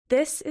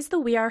This is the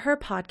We Are Her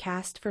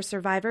podcast for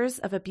survivors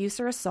of abuse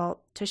or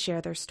assault to share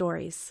their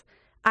stories.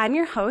 I'm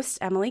your host,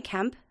 Emily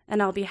Kemp,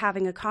 and I'll be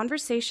having a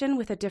conversation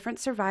with a different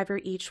survivor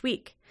each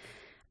week.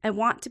 I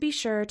want to be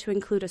sure to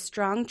include a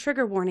strong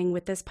trigger warning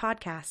with this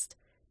podcast.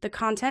 The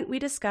content we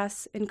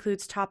discuss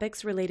includes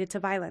topics related to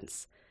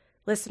violence.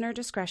 Listener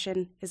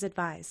discretion is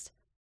advised.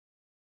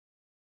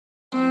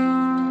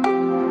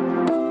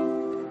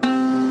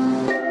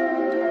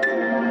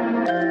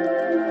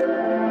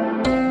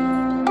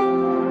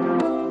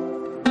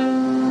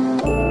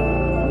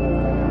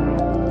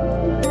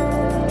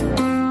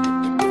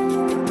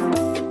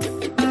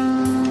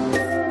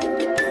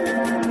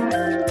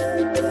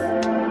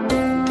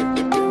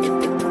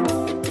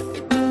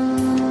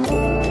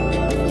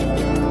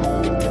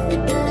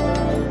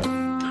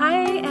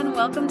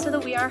 Welcome to the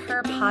We Are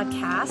Her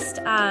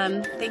podcast.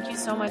 Thank you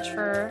so much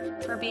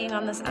for being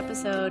on this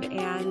episode.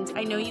 And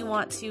I know you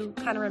want to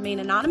kind of remain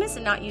anonymous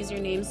and not use your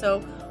name,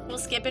 so we'll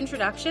skip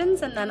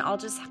introductions and then I'll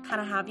just kind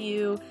of have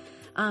you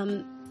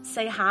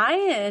say hi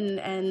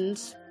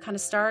and kind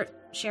of start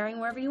sharing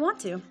wherever you want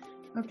to.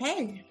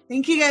 Okay.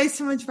 Thank you guys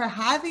so much for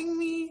having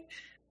me.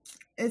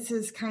 This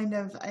is kind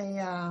of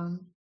I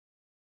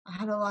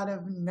had a lot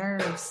of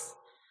nerves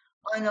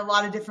on a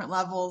lot of different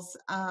levels.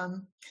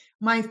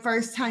 My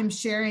first time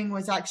sharing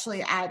was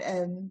actually at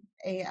a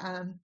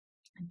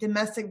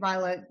domestic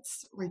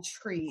violence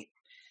retreat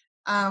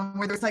where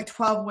there was like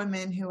 12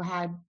 women who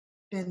had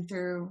been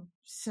through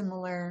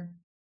similar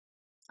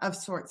of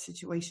sort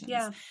situations.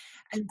 Yeah.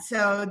 And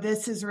so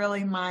this is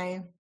really my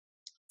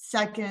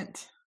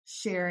second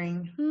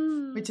sharing,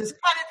 which is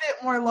quite a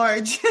bit more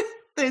large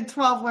than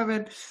 12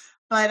 women.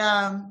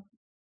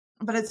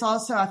 But it's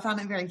also, I found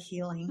it very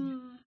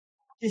healing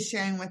just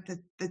sharing with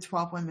the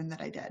 12 women that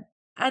I did.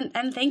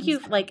 And thank you.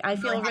 Like, I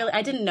feel really,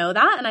 I didn't know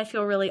that. And I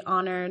feel really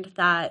honored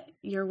that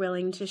you're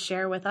willing to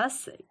share with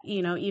us,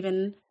 you know,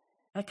 even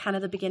at kind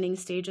of the beginning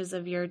stages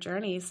of your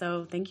journey.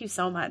 So thank you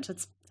so much.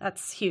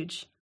 That's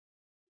huge.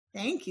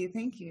 Thank you.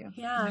 Thank you.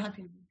 Yeah. I'm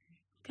happy.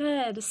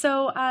 Good.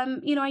 So,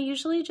 you know, I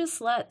usually just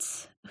let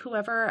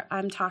whoever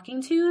I'm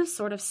talking to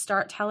sort of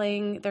start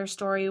telling their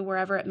story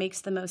wherever it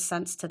makes the most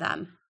sense to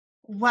them.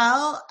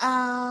 Well,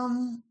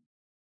 I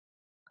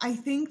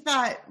think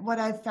that what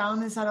I've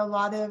found is that a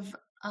lot of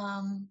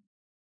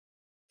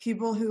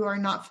people who are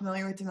not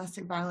familiar with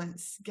domestic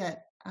violence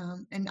get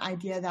an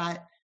idea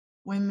that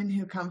women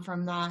who come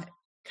from that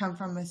come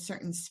from a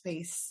certain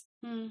space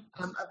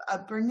of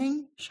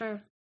upbringing.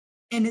 Sure.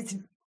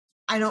 And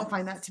I don't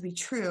find that to be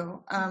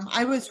true.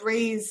 I was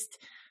raised,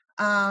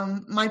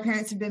 my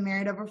parents have been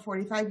married over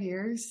 45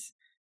 years.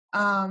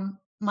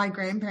 My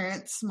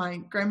grandparents, my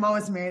grandma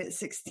was married at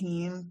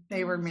 16.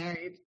 They were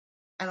married,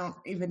 I don't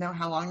even know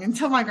how long,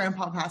 until my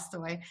grandpa passed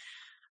away.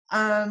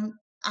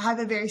 I have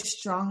a very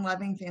strong,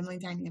 loving family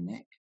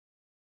dynamic.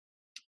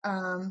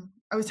 I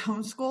was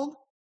homeschooled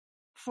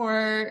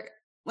for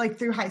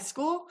through high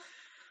school,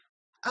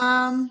 but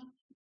kind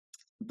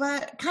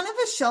of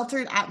a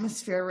sheltered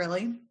atmosphere,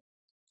 really.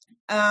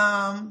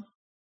 And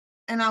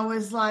I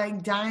was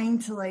dying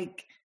to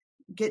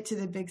get to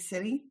the big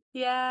city.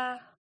 Yeah.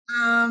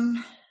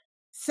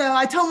 So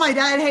I told my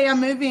dad, hey,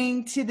 I'm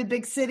moving to the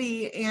big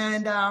city,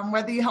 and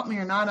whether you help me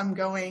or not, I'm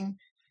going.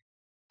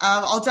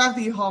 I'll drive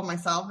the U-Haul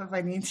myself if I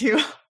need to.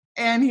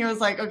 And he was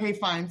like, okay,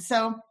 fine.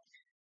 So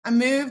I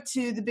moved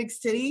to the big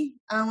city,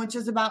 which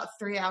is about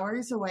 3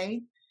 hours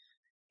away.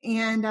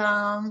 And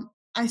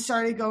I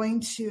started going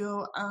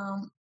to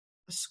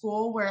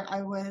school where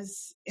I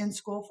was in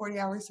school 40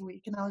 hours a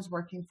week and I was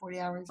working 40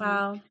 hours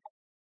a week.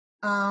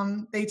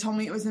 They told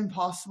me it was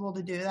impossible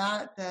to do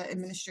that, the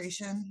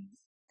administration.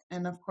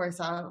 And of course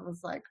I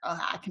was like, oh,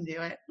 I can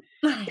do it.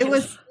 It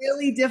was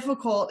really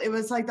difficult. It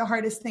was the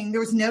hardest thing. There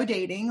was no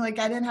dating. I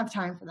didn't have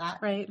time for that.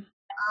 Right.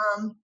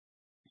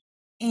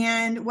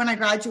 And when I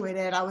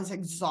graduated, I was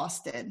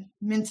exhausted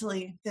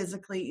mentally,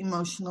 physically,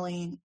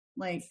 emotionally.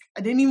 I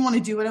didn't even want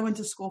to do what I went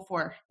to school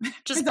for.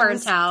 Just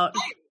burnt out.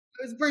 I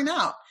was burnt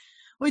out,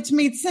 which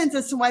made sense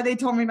as to why they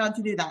told me not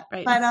to do that.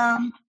 Right. But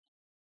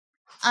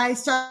I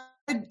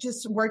started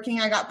just working.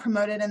 I got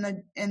promoted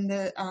in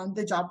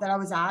the job that I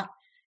was at.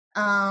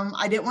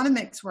 I didn't want to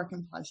mix work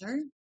and pleasure.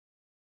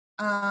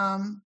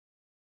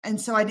 And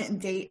so I didn't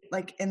date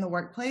in the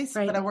workplace,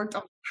 right. But I worked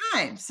all the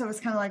time. So it's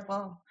kind of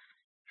well,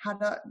 how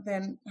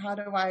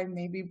do I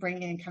maybe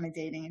bring in kind of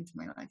dating into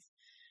my life?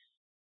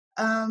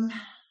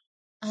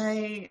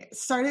 I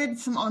started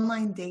some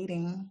online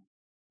dating,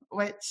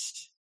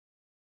 which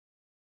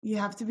you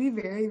have to be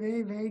very,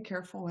 very, very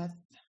careful with.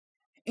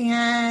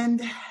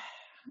 And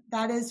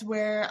that is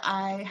where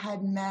I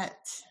had met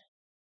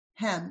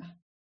him.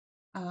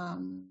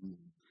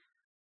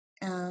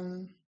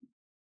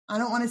 I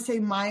don't want to say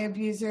my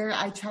abuser.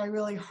 I try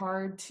really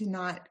hard to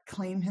not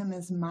claim him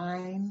as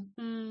mine,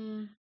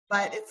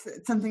 but it's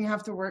something I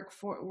have to work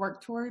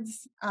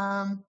towards.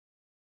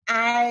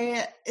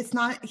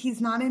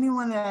 He's not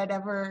anyone that I'd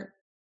ever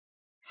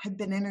had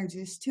been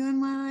introduced to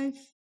in my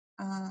life.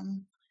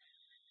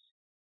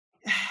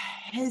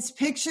 His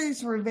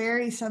pictures were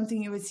very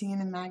something you would see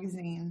in a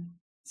magazine.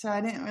 So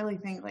I didn't really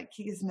think like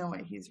he's no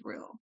way he's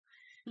real.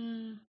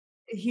 Mm.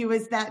 He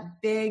was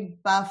that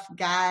big buff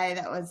guy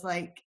that was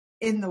like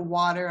in the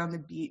water on the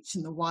beach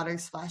and the water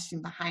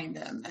splashing behind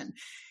him. And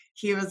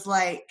he was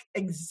like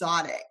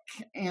exotic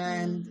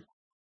and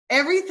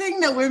everything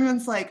that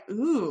women's like,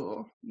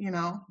 ooh,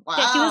 wow.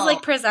 Yeah, he was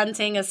like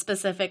presenting a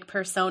specific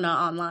persona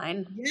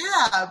online.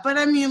 Yeah, but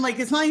I mean, like,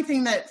 it's not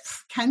anything that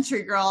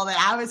country girl that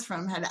I was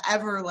from had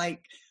ever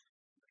like.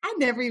 I'd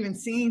never even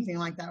seen anything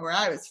like that where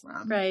I was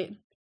from. Right.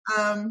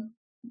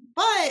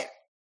 But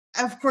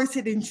of course,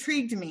 it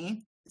intrigued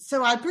me,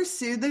 so I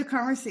pursued the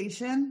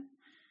conversation.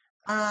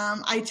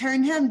 I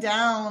turned him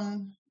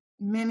down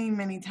many,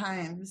 many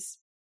times.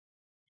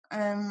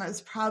 It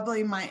was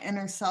probably my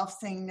inner self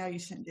saying, "No, you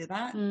shouldn't do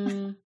that,"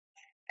 and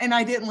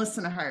I didn't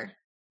listen to her.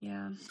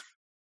 Yeah.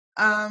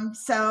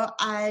 So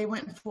I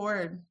went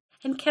forward.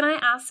 And can I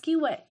ask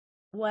you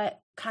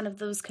what kind of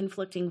those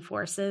conflicting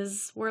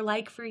forces were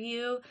like for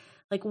you?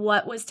 Like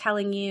what was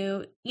telling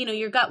you,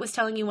 your gut was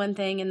telling you one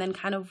thing, and then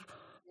kind of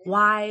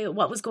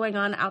what was going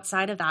on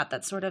outside of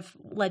that sort of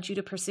led you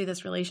to pursue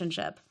this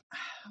relationship?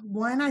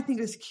 One, I think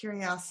it was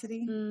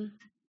curiosity,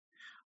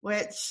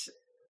 which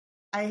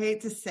I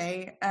hate to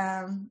say.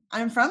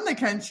 I'm from the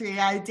country.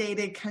 I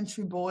dated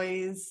country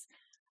boys.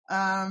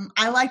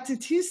 I liked to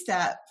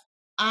two-step.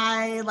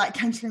 I like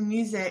country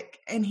music,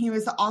 and he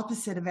was the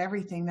opposite of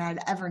everything that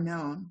I'd ever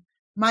known.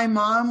 My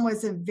mom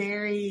was a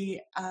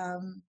very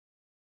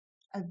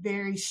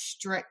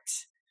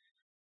strict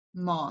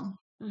mom.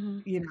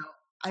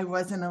 I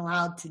wasn't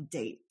allowed to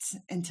date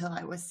until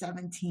I was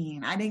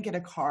 17. I didn't get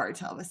a car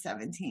until I was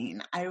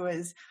 17. I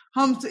was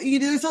home.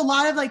 There's a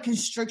lot of like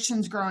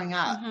constrictions growing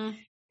up.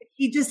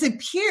 He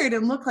disappeared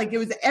and looked like it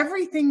was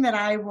everything that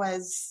I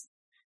was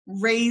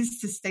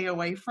raised to stay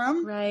away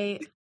from.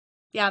 Right.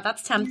 Yeah,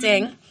 that's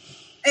tempting.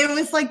 It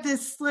was like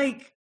this,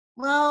 like,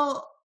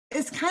 well,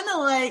 it's kind of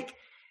like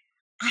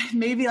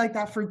maybe like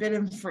that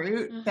forbidden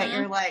fruit that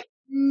you're like,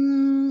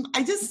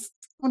 I just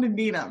want to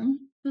meet him.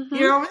 I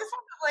just want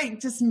to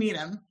like just meet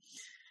him.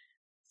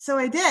 So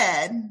I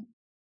did,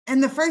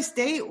 and the first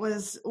date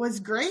was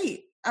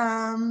great.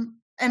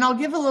 And I'll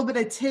give a little bit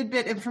of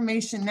tidbit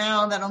information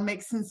now that'll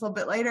make sense a little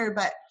bit later.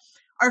 But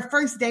our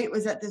first date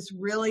was at this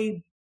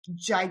really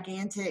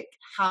gigantic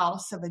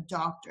house of a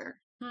doctor.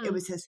 It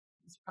was his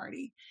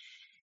party,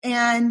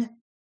 and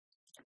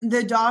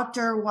the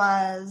doctor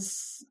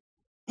was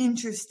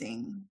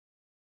interesting.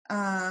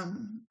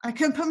 I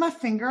couldn't put my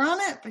finger on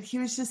it, but he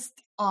was just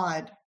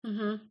odd.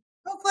 I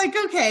was like,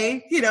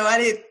 okay,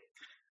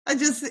 I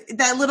just,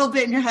 that little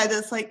bit in your head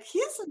that's like,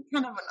 he's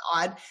kind of an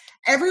odd.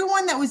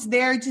 Everyone that was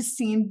there just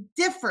seemed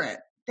different.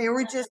 They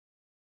were just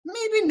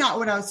maybe not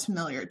what I was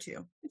familiar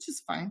to, which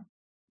is fine.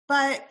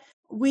 But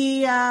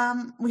we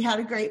had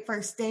a great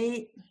first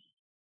date.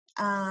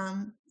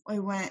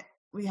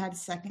 We had a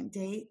second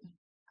date.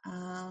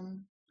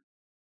 And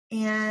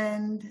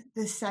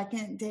the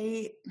second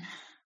date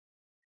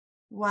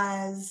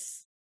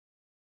was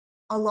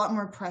a lot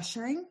more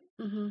pressuring.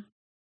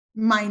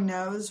 My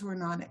no's were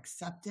not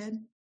accepted.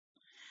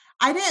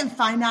 I didn't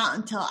find out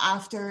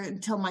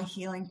until my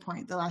healing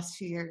point the last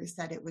 2 years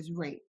that it was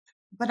rape,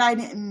 but I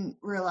didn't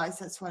realize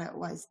that's what it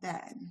was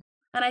then.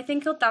 And I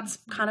think that's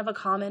kind of a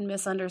common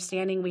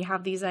misunderstanding. We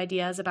have these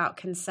ideas about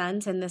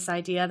consent and this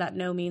idea that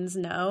no means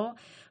no,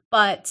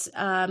 but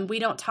we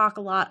don't talk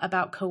a lot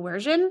about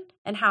coercion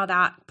and how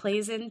that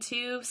plays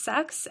into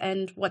sex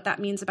and what that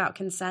means about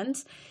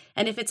consent.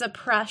 And if it's a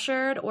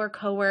pressured or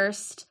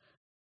coerced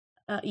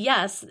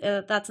yes,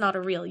 that's not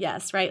a real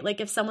yes, right?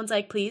 Like if someone's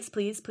like, please,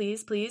 please,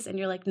 please, please, and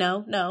you're like,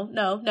 no, no,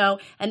 no, no.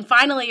 And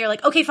finally you're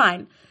like, okay,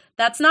 fine.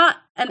 That's not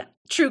a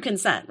true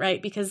consent,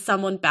 right? Because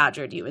someone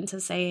badgered you into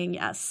saying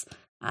yes.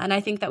 And I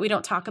think that we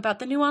don't talk about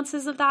the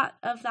nuances of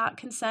that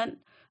consent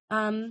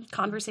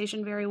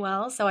conversation very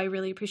well. So I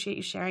really appreciate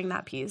you sharing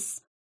that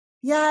piece.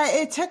 Yeah,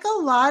 it took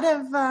a lot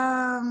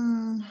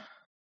of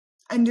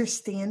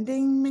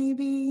understanding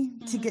maybe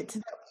to get to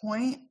that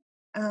point.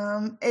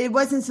 It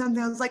wasn't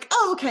something I was like,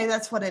 oh, okay,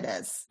 that's what it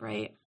is.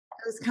 Right.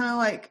 It was kind of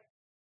like,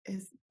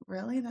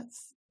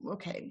 that's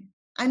okay.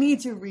 I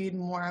need to read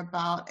more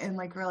about and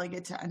like really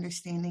get to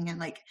understanding and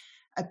like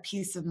a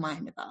peace of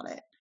mind about it.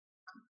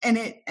 And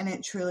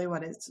it truly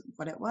what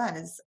it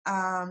was.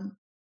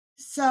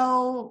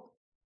 So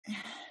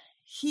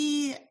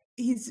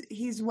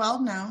he's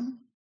well known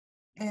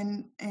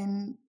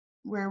in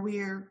where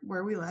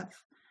we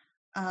live,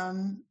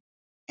 and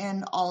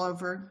all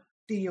over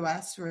the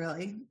US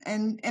really,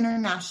 and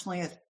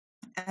internationally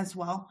as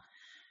well.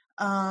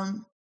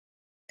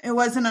 It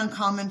wasn't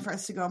uncommon for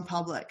us to go in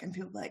public and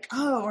people be like,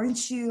 oh, I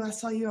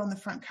saw you on the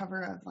front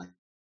cover of like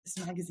this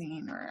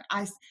magazine, or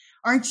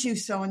aren't you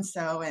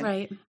so-and-so? And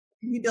right.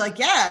 He'd be like,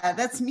 yeah,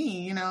 that's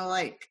me,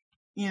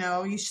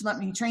 you should let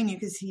me train you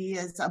because he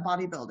is a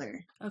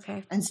bodybuilder.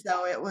 Okay. And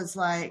so it was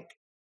like,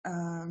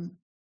 yeah,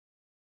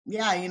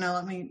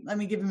 let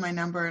me give you my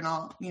number and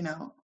I'll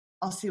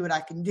see what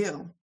I can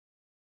do.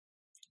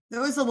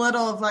 There was a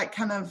little of like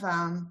kind of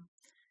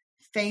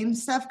fame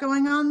stuff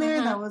going on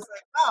there that was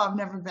like, oh, I've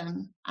never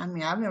been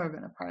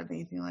a part of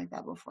anything like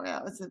that before.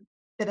 That was a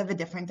bit of a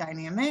different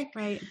dynamic.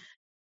 Right.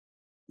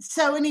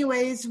 So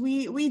anyways,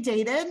 we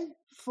dated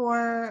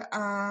for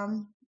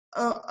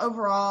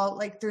overall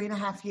like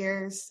 3.5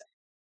 years.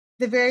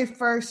 The very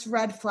first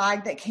red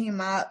flag that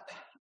came up,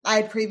 I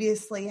had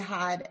previously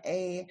had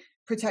a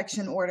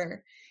protection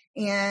order,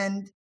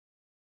 and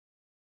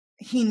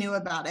he knew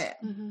about it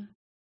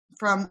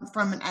from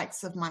an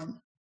ex of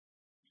mine.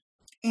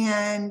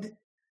 And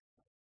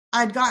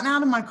I'd gotten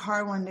out of my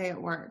car one day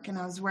at work, and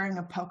I was wearing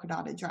a polka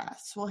dotted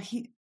dress. Well,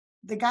 he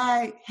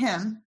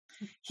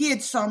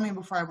had saw me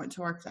before I went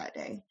to work that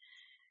day.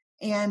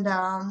 And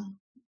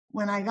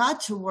when I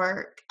got to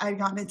work, I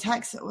got a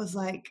text that was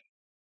like,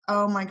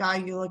 oh my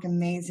God, you look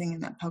amazing in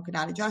that polka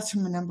dotted dress,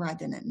 from a number I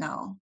didn't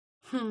know.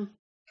 And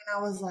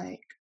I was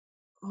like,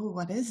 oh,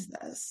 what is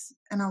this?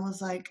 And I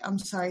was like, I'm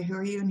sorry, who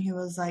are you? And he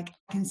was like,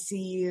 I can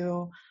see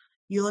you.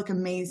 You look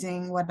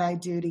amazing. What I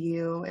do to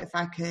you, if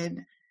I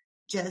could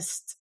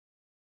just,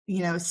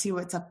 see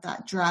what's up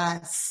that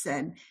dress.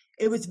 And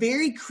it was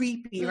very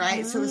creepy,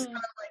 right? So it was kind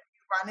of like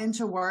you run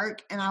into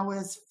work, and I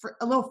was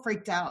a little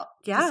freaked out,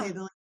 to say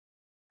the least.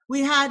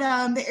 We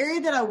had the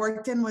area that I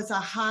worked in was a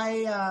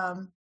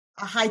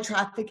high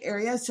traffic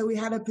area. So we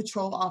had a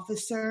patrol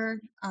officer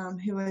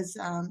who was,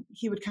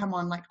 he would come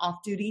on like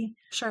off duty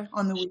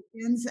on the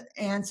weekends.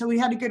 And so we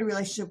had a good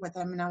relationship with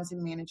him, and I was a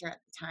manager at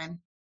the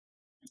time.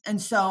 And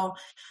so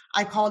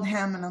I called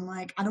him, and I'm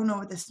like, I don't know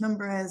what this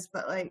number is,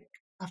 but like,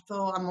 I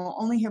feel I'm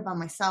only here by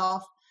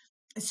myself.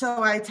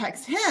 So I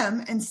text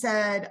him and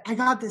said, I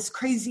got this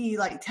crazy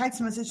like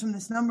text message from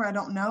this number I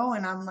don't know.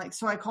 And I'm like,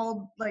 so I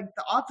called like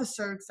the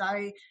officer because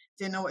I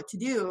didn't know what to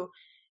do.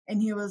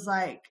 And he was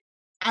like,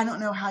 I don't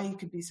know how you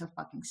could be so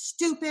fucking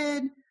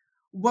stupid.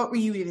 What were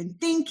you even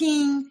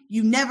thinking?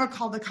 You never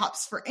called the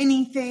cops for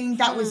anything.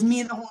 That was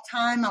me the whole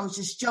time. I was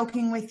just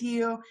joking with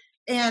you.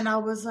 And I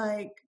was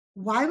like,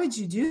 why would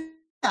you do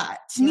that?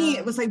 To me,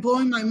 it was like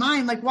blowing my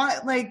mind. Like, why?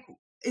 Like,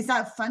 is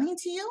that funny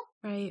to you?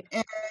 Right.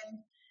 And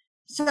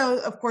so,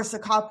 of course, the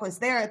cop was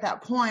there at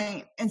that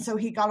point. And so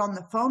he got on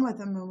the phone with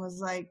him and was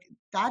like,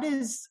 that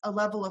is a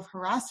level of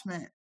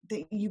harassment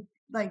that you,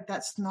 like,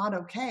 that's not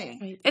okay.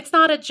 Right. It's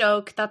not a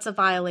joke. That's a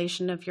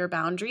violation of your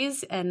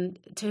boundaries. And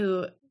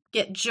to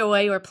get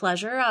joy or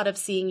pleasure out of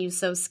seeing you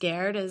so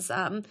scared is,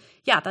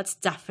 that's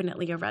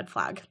definitely a red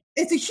flag.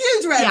 It's a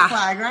huge red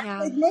flag, right?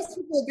 Yeah. Like, most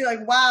people would be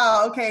like,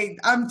 wow, okay,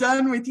 I'm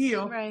done with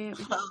you. Right.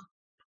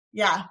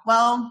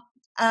 Well,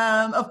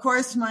 of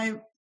course,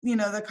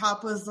 the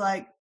cop was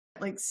like,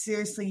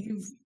 seriously,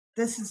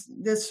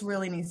 this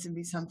really needs to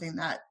be something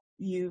that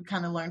you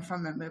kind of learn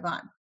from and move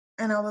on.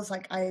 And I was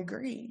like, I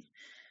agree.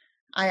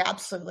 I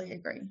absolutely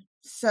agree.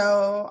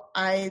 So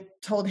I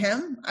told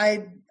him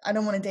I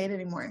don't want to date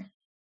anymore.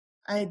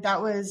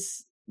 That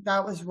was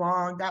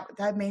wrong.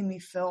 That made me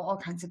feel all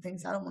kinds of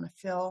things I don't want to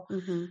feel.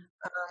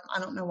 I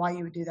don't know why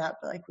you would do that,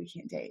 but like, we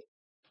can't date.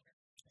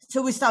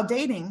 So we stopped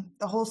dating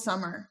the whole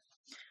summer.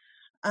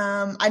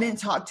 I didn't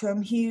talk to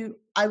him.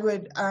 I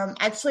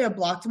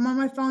blocked him on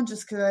my phone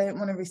just because I didn't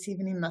want to receive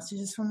any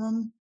messages from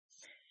him.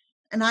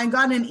 And I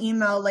got an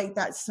email late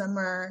that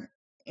summer,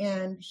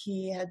 and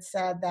he had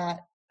said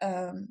that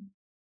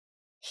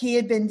he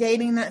had been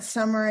dating that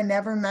summer and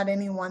never met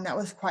anyone that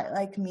was quite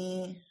like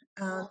me.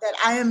 That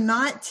I am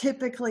not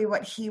typically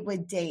what he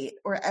would date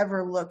or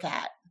ever look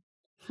at.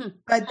 But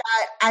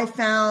that I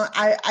found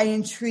I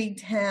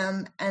intrigued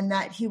him, and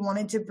that he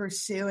wanted to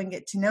pursue and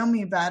get to know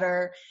me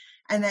better,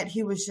 and that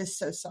he was just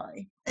so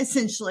sorry.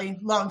 Essentially,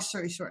 long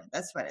story short,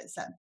 that's what it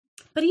said.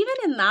 But even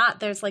in that,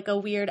 there's like a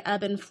weird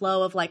ebb and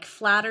flow of like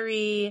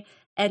flattery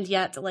and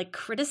yet like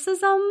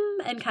criticism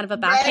and kind of a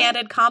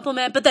backhanded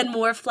compliment, but then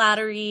more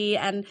flattery.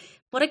 And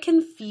what a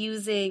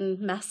confusing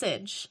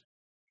message.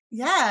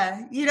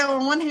 Yeah.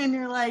 On one hand,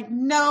 you're like,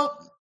 nope,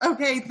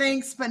 okay,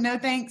 thanks, but no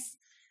thanks.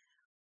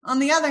 On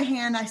the other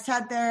hand, I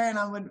sat there and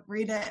I would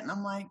read it, and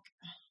I'm like,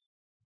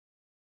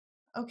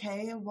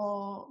 okay,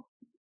 well,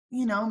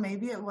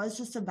 maybe it was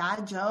just a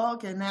bad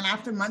joke. And then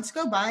after months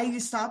go by, you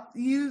start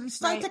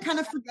to kind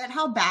of forget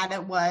how bad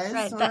it was.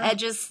 Right. The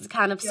edges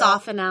kind of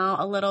soften out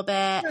a little bit.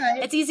 Right.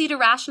 It's easy to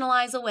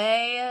rationalize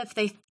away if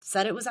they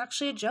said it was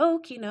actually a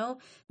joke,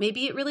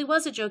 maybe it really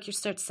was a joke. You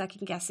start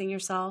second guessing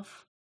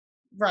yourself.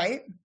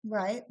 Right.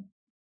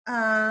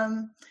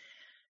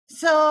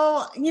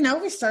 So,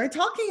 we started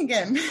talking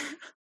again.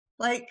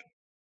 Like,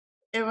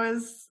 it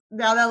was,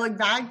 now that I look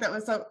back, it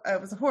was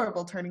a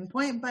horrible turning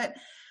point, but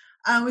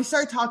we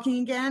started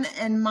talking again,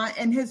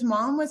 and his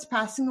mom was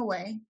passing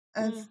away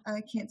of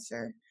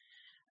cancer.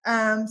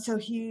 So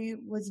he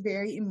was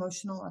very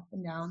emotional up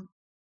and down.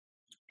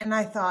 And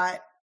I thought,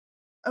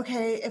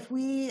 okay, if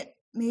we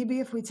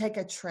take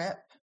a trip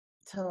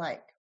to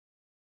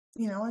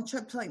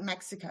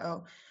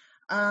Mexico,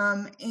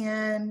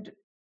 and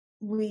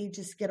we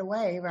just get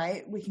away,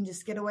 right? We can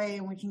just get away,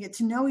 and we can get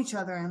to know each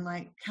other, and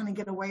like kind of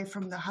get away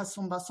from the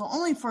hustle and bustle,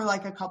 only for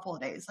like a couple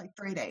of days, like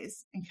 3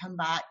 days, and come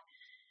back.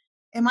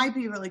 It might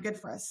be really good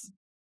for us.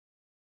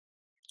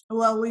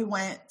 Well, we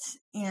went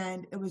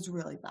and it was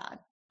really bad.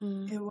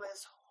 Mm. It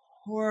was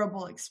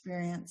horrible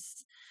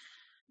experience.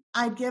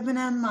 I'd given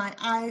him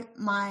my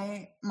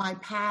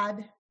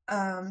pad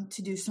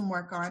to do some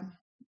work on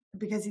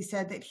because he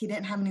said that he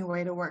didn't have any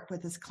way to work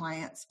with his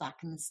clients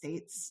back in the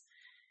States.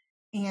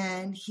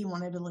 And he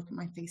wanted to look at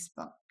my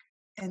Facebook.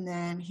 And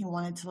then he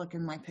wanted to look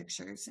in my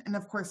pictures. And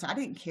of course, I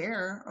didn't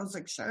care. I was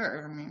like,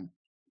 sure. I mean,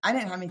 I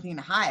didn't have anything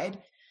to hide.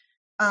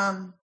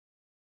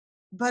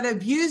 But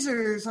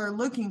abusers are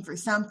looking for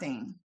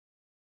something.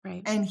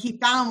 Right. And he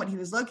found what he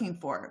was looking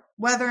for,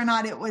 whether or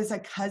not it was a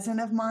cousin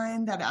of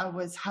mine that I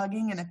was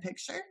hugging in a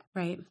picture.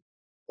 Right.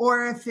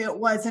 Or if it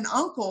was an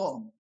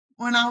uncle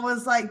when I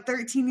was like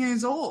 13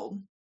 years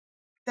old,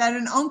 that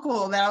an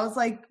uncle that I was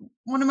like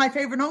one of my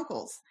favorite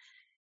uncles.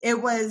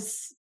 It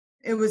was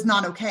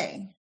not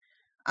okay.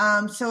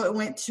 So it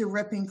went to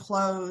ripping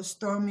clothes,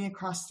 throwing me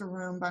across the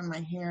room by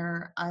my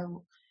hair.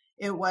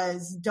 It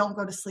was, don't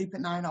go to sleep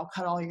at night. I'll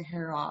cut all your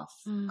hair off.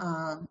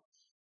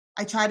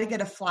 I tried to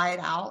get a flight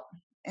out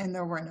and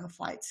there were no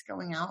flights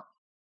going out.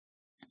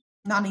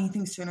 Not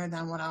anything sooner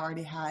than what I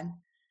already had.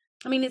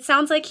 I mean, it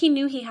sounds like he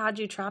knew he had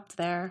you trapped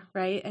there,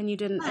 right? And you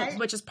didn't, right.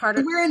 Which is part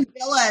of. We're in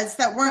villas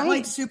that weren't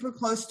like super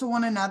close to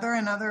one another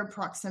and other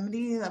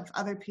proximity of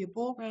other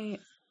people. Right.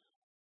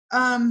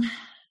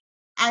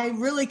 I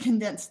really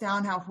condensed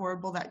down how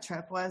horrible that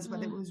trip was,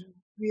 but it was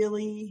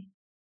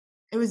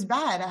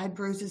bad. I had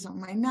bruises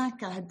on my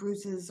neck. I had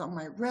bruises on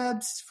my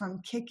ribs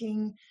from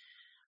kicking,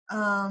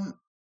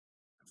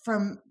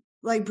 from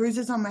like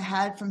bruises on my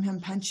head from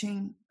him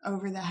punching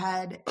over the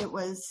head. It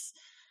was,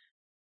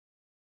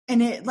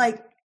 and it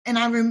like, and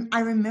I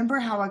remember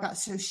how I got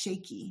so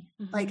shaky.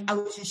 Like I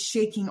was just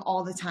shaking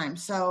all the time.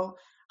 So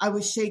I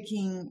was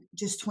shaking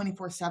just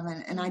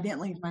 24/7 and I didn't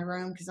leave my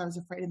room because I was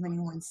afraid of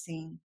anyone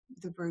seeing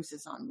the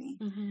bruises on me.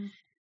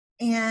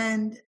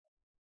 And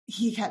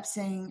he kept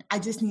saying, I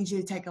just need you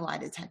to take a lie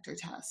detector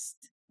test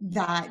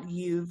that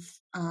you've,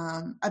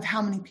 of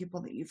how many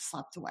people that you've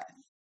slept with.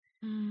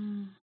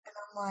 And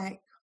I'm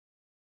like,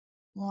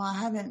 well, I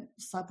haven't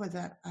slept with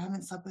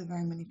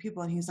very many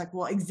people. And he was like,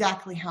 well,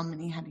 exactly how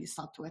many have you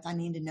slept with? I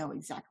need to know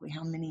exactly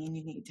how many, and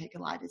you need to take a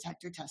lie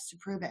detector test to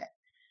prove it.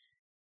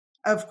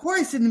 Of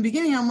course, in the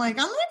beginning, I'm like,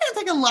 I'm not going to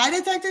take a lie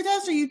detector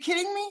test. Are you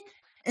kidding me?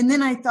 And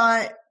then I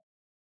thought,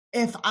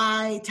 if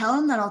I tell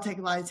him that I'll take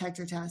a lie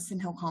detector test, then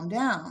he'll calm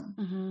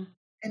down.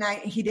 And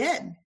he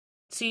did.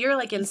 So you're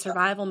like in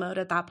survival mode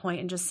at that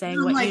point and just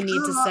saying what you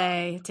need to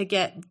say to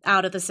get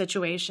out of the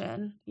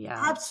situation. Yeah.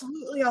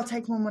 Absolutely. I'll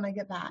take one when I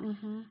get back.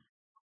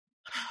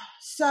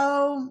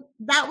 So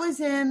that was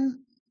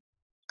in,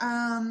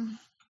 I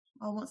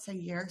won't say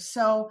year.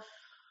 So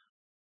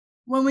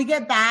when we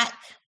get back,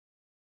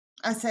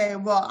 I say,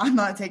 well, I'm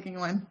not taking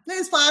one.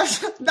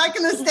 Newsflash, back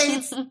in the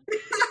States,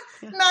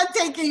 not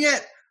taking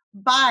it.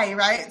 Bye,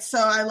 right? So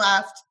I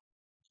left.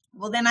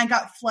 Well, then I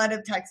got flood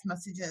of text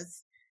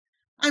messages.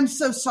 I'm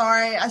so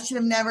sorry. I should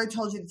have never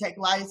told you to take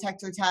a lie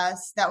detector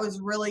test. That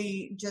was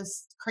really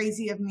just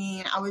crazy of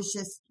me. I was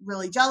just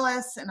really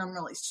jealous and I'm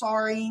really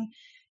sorry.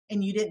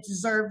 And you didn't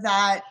deserve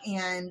that.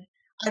 And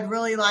I'd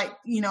really like,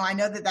 I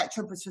know that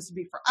trip was supposed to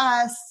be for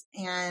us.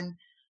 And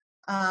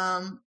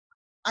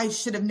I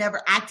should have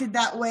never acted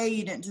that way.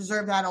 You didn't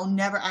deserve that. I'll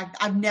never act.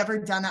 I've never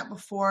done that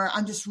before.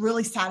 I'm just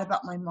really sad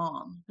about my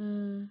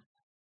mom.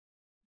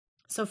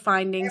 So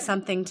finding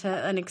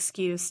an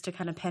excuse to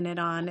kind of pin it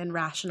on and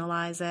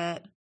rationalize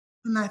it.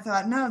 And I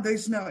thought, no,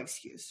 there's no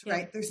excuse,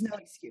 right? There's no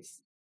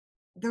excuse.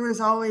 There was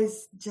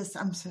always just,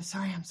 I'm so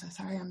sorry. I'm so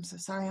sorry. I'm so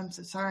sorry. I'm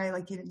so sorry.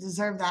 Like you didn't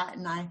deserve that.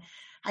 And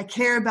I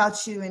care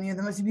about you and you're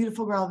the most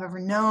beautiful girl I've ever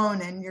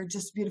known. And you're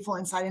just beautiful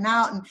inside and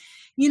out. And,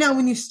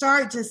 when you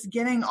start just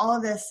getting all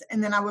of this,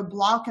 and then I would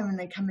block them and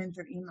they come in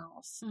through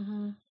emails.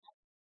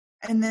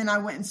 And then I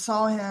went and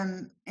saw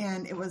him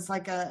and it was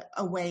like a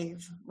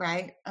wave,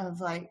 right? Of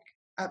like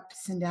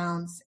ups and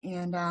downs.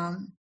 And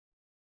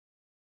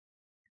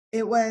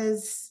it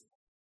was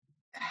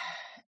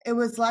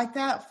like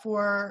that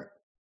for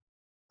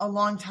a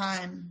long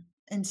time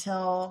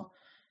until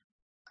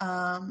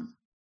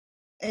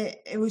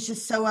it was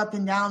just so up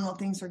and down. Well,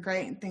 things were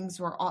great and things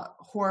were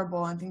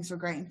horrible, and things were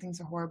great and things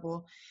were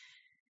horrible.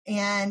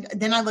 And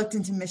then I looked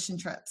into mission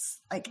trips.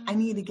 Like I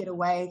need to get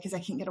away because I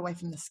can't get away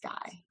from this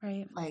guy.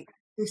 Right. Like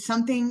there's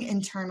something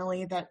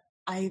internally that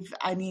I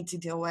need to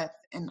deal with,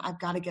 and I've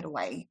got to get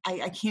away.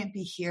 I can't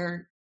be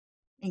here.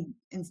 And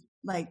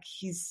like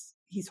he's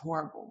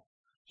horrible.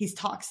 He's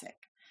toxic.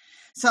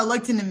 So I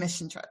looked into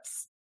mission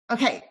trips.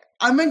 Okay,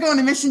 I'm going to go on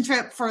a mission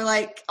trip for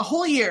like a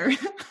whole year.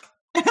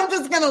 And I'm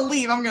just going to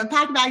leave. I'm going to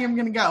pack a bag. I'm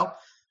going to go.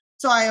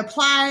 So I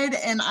applied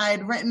and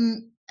I'd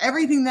written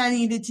everything that I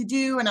needed to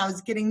do and I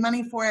was getting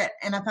money for it.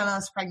 And I found out I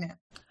was pregnant.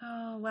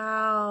 Oh,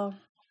 wow.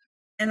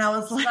 And I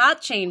was like,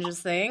 that changes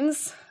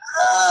things.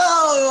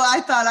 Oh,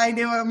 I thought I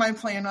knew what my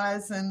plan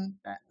was. And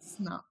that's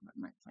not what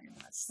my plan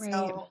was. Right.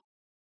 So,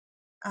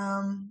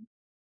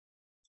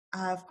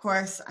 of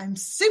course, I'm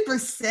super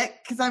sick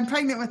because I'm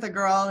pregnant with a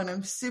girl and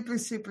I'm super,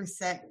 super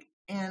sick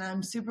and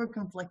I'm super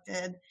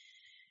conflicted.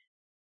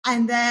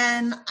 And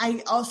then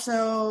I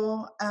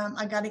also,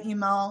 I got an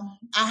email.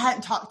 I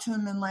hadn't talked to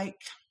him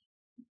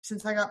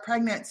since I got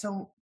pregnant.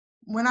 So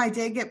when I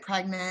did get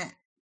pregnant,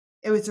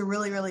 it was a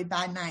really, really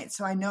bad night.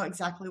 So I know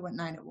exactly what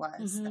night it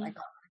was that I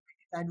got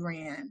pregnant. I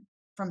ran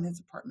from his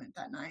apartment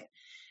that night.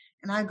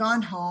 And I'd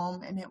gone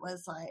home, and it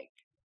was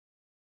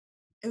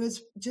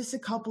just a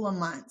couple of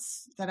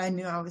months that I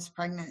knew I was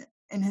pregnant,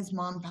 and his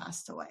mom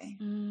passed away.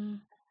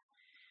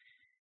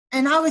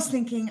 And I was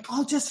thinking,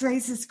 I'll just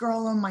raise this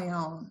girl on my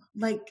own.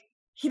 Like,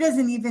 he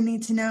doesn't even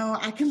need to know.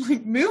 I can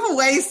move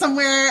away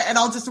somewhere and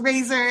I'll just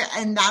raise her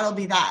and that'll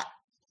be that.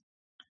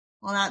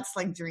 Well, that's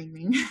like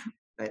dreaming.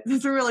 But it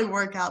doesn't really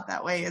work out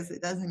that way as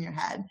it does in your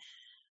head.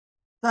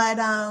 But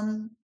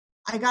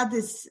I got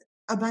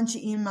a bunch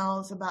of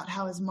emails about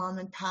how his mom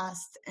had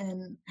passed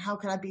and how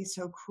could I be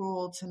so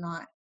cruel to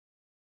not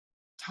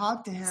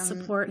talk to him.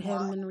 Support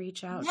him and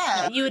reach out.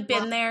 Yeah. You had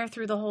been there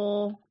through the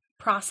whole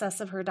process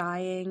of her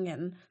dying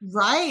and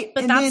right.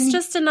 But that's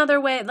just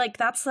another way, like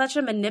that's such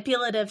a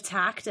manipulative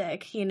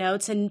tactic,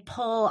 to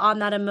pull on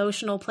that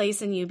emotional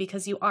place in you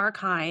because you are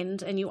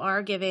kind and you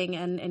are giving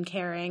and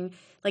caring.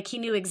 Like he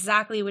knew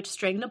exactly which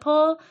string to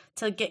pull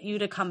to get you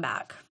to come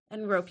back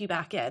and rope you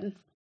back in.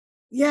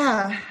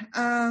 Yeah.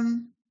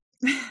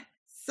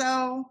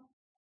 So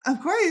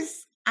of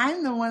course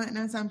I'm the one that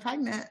knows I'm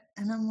pregnant,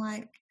 and I'm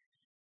like,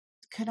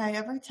 could I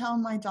ever tell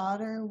my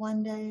daughter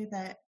one day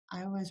that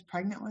I was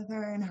pregnant with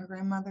her and her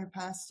grandmother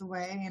passed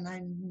away and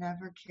I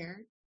never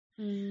cared?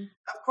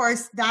 Of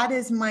course, that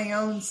is my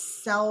own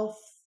self.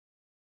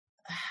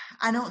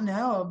 I don't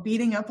know,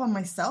 beating up on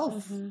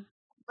myself,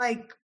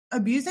 like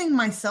abusing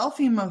myself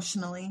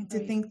emotionally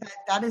to think that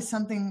that is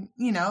something,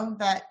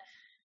 that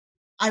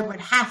I would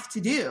have to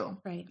do,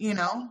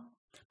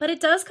 But it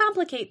does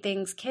complicate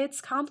things. Kids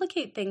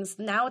complicate things.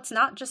 Now it's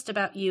not just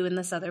about you and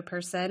this other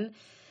person.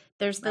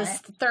 There's this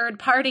third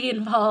party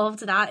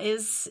involved that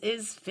is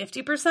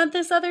 50%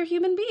 this other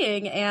human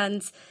being.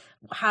 And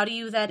how do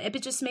you then, it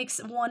just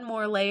makes one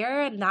more layer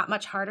and that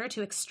much harder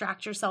to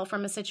extract yourself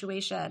from a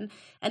situation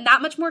and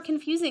that much more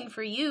confusing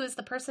for you as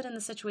the person in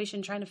the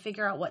situation trying to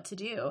figure out what to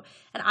do.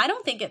 And I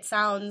don't think it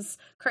sounds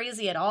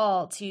crazy at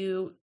all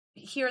to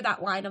hear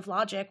that line of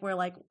logic where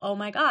like, oh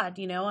my God,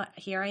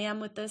 here I am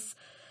with this,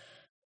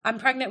 I'm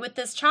pregnant with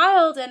this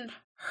child and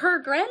her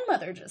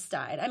grandmother just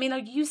died. I mean,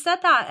 like you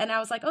said that and I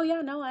was like, oh yeah,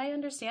 no, I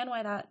understand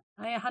why that,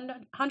 I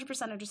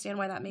 100% understand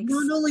why that makes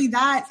sense. Not only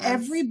that,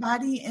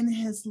 everybody in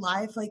his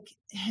life, like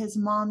his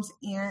mom's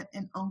aunt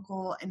and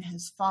uncle and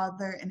his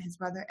father and his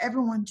brother,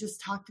 everyone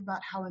just talked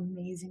about how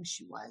amazing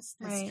she was.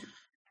 This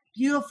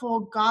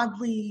beautiful,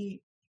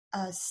 godly,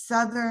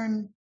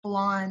 Southern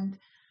blonde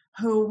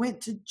who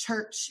went to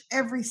church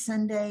every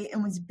Sunday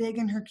and was big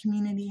in her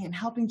community and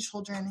helping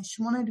children. And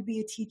she wanted to be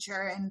a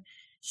teacher, and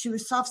she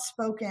was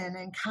soft-spoken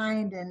and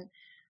kind and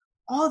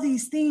all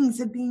these things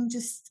of being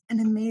just an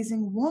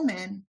amazing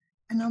woman.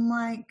 And I'm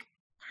like,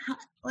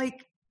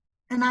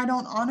 and I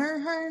don't honor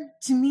her.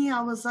 To me,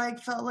 I was like,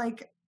 felt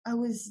like I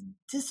was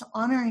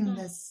dishonoring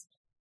this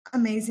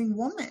amazing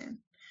woman.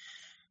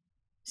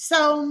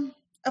 So,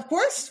 of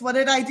course, what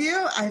did I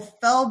do? I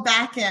fell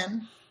back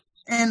in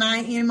and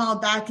I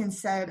emailed back and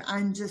said,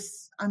 I'm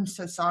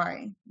so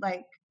sorry.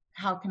 Like,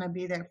 how can I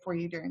be there for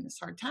you during this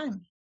hard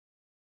time?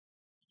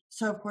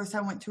 So, of course,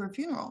 I went to her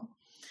funeral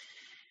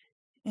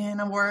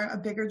and I wore a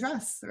bigger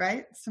dress,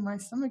 right? So my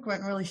stomach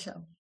wouldn't really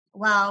show.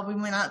 Well, we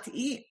went out to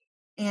eat.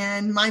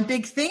 And my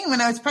big thing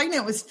when I was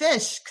pregnant was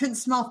fish. Couldn't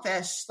smell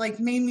fish. Like,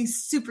 made me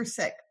super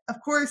sick.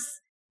 Of course,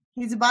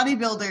 he's a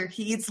bodybuilder.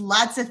 He eats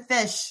lots of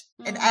fish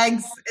and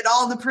eggs and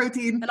all the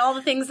protein. And all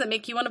the things that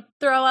make you want to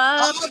throw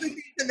up. All the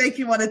things that make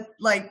you want to,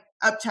 like,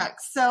 upchuck.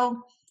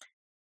 So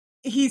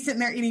he's sitting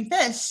there eating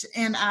fish.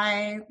 And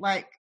I,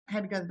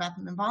 had to go to the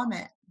bathroom and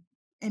vomit.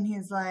 And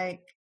he's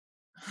like,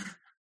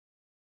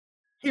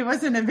 he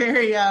wasn't a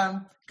very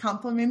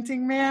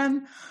complimenting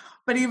man.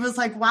 But he was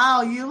like,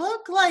 wow, you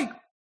look like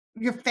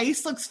your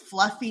face looks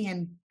fluffy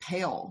and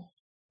pale.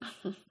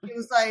 He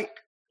was like,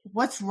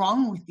 what's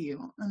wrong with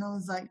you? And I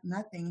was like,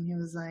 nothing. And he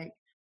was like,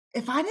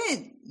 if I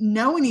didn't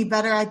know any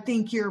better, I'd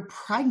think you're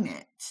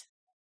pregnant.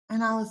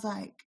 And I was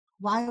like,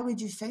 why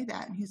would you say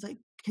that? And he's like,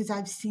 because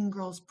I've seen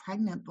girls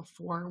pregnant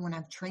before when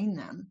I've trained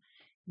them.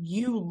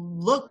 You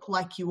look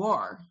like you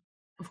are.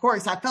 Of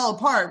course, I fell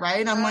apart,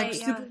 right? I'm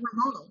super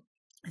hormonal.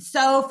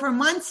 So for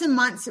months and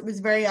months, it was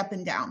very up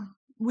and down.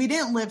 We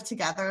didn't live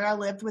together. I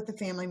lived with a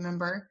family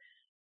member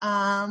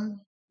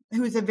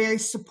who was a very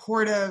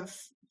supportive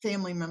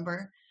family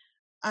member,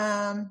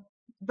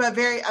 but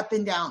very up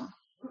and down.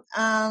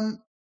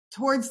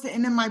 Towards the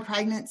end of my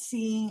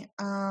pregnancy,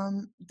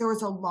 there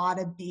was a lot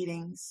of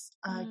beatings,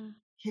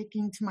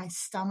 kicking to my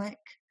stomach,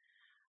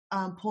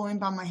 pulling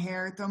by my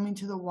hair, throwing me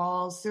to the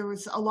walls. There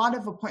was a lot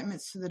of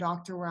appointments to the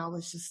doctor where I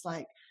was just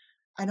like,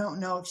 I don't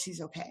know if she's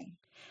okay.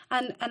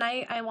 And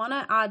I want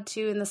to add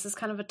too, and this is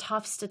kind of a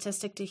tough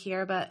statistic to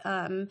hear, but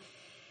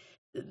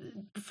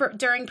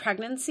during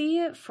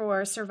pregnancy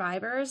for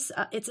survivors,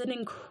 it's an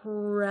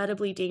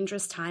incredibly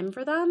dangerous time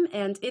for them.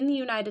 And in the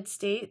United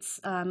States,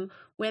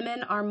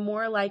 women are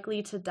more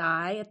likely to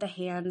die at the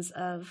hands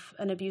of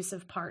an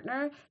abusive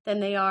partner than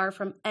they are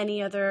from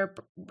any other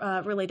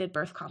related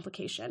birth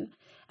complication.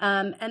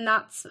 And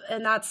that's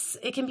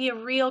it can be a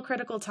real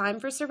critical time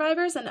for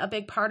survivors. And a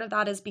big part of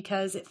that is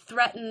because it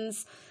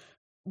threatens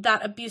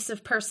that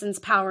abusive person's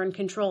power and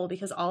control,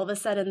 because all of a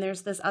sudden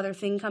there's this other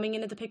thing coming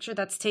into the picture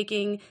that's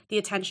taking the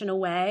attention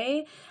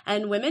away.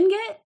 And women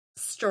get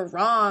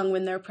strong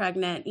when they're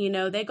pregnant,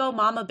 they go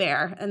mama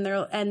bear,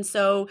 and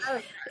so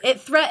it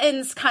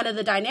threatens kind of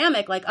the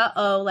dynamic, like,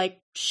 like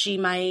she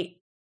might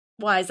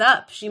wise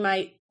up, she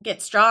might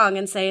get strong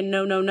and say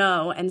no, no,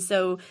 no. And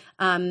so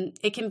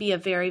it can be a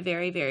very,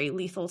 very, very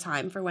lethal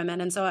time for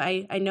women. And so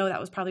I know that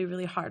was probably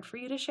really hard for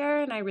you to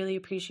share, and I really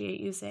appreciate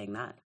you saying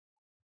that.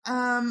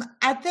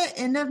 At the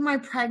end of my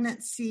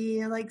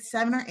pregnancy, like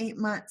 7 or 8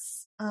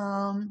 months,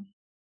 I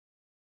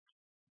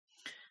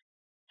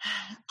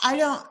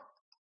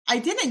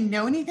didn't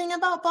know anything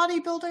about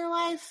bodybuilder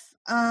life,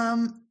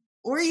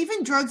 or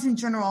even drugs in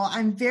general.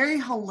 I'm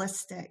very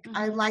holistic.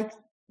 I like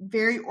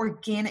very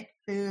organic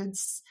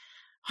foods,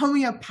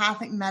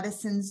 homeopathic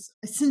medicines,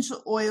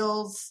 essential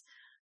oils,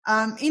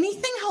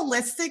 anything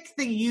holistic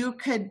that you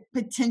could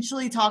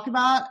potentially talk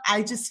about.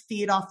 I just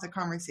feed off the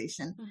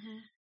conversation.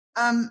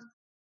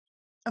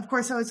 Of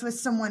course, I was with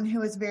someone who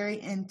was very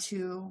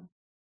into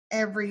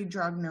every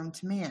drug known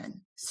to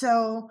man.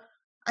 So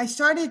I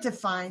started to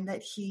find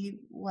that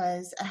he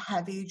was a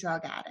heavy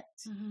drug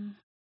addict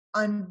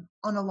on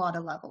a lot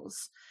of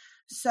levels.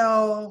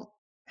 So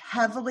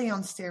heavily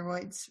on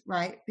steroids,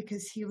 right?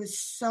 Because he was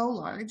so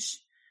large.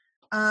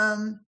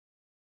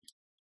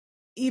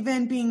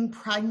 Even being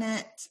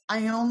pregnant,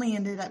 I only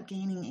ended up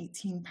gaining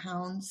 18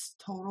 pounds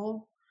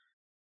total.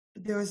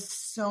 I was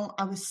so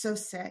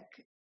sick.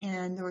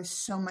 And there was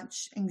so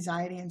much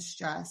anxiety and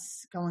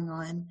stress going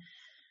on.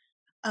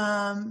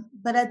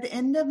 But at the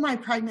end of my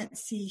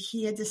pregnancy,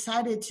 he had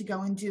decided to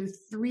go and do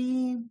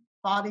 3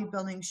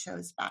 bodybuilding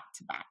shows back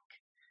to back.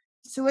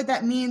 So what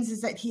that means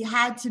is that he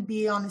had to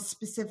be on a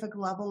specific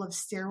level of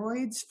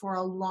steroids for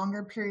a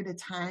longer period of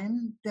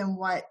time than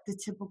what the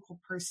typical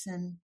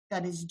person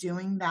that is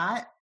doing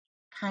that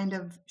kind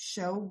of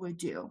show would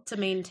do. To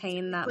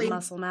maintain that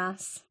muscle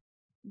mass.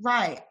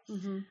 Right.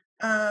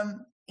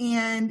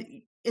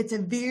 And it's a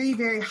very,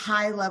 very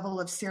high level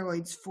of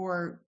steroids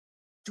for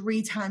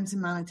 3 times the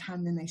amount of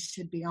time than they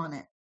should be on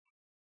it.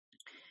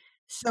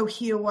 So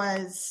he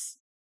was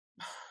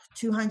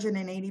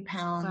 280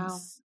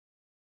 pounds.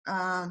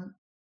 Wow.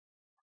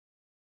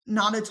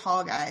 Not a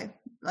tall guy,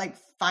 like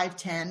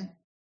 5'10",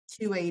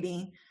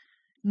 280.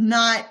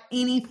 Not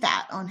any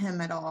fat on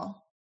him at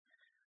all.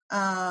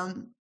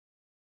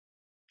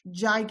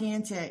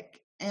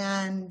 Gigantic.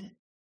 And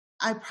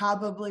I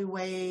probably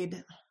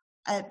weighed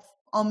at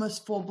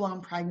almost full-blown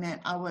pregnant,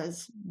 I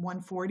was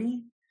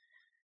 140.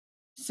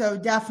 So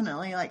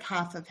definitely like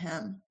half of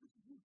him.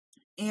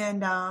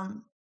 And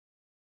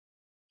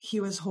he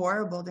was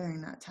horrible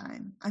during that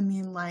time. I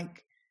mean,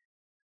 like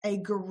a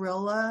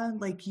gorilla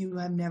like you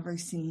have never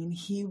seen.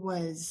 He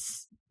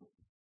was,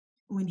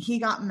 when he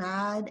got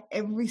mad,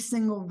 every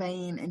single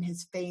vein in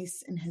his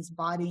face and his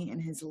body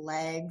and his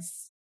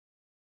legs,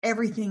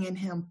 everything in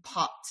him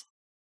popped.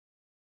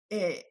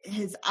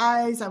 His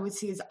eyes, I would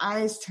see his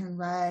eyes turn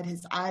red,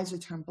 his eyes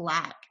would turn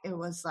black. It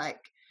was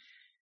like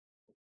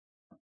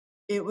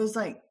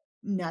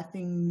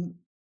nothing.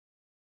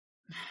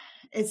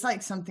 It's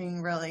like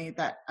something really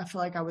that I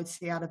feel like I would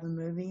see out of a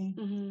movie.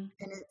 And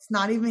it's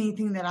not even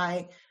anything that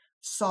I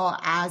saw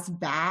as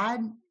bad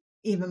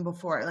even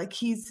before. Like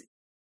he's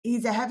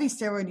a heavy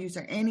steroid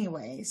user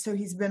anyway, so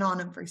he's been on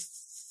them for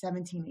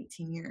 17,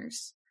 18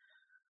 years.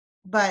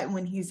 But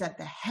when he's at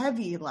the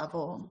heavy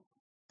level,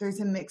 there's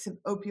a mix of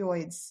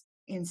opioids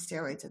and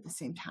steroids at the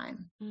same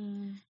time.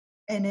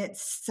 And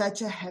it's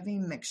such a heavy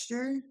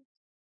mixture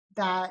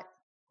that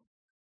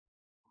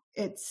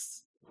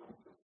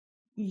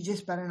you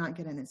just better not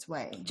get in its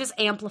way. Just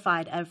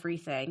amplified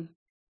everything.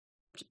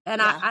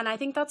 And I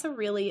think that's a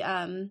really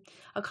a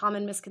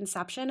common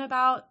misconception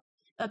about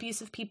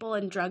abusive people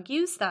and drug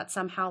use, that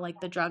somehow like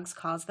the drugs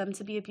cause them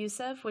to be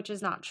abusive, which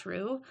is not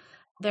true.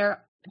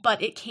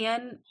 But it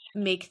can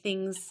make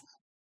things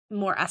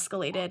more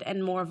escalated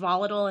and more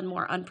volatile and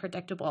more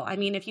unpredictable. I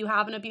mean, if you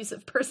have an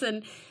abusive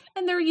person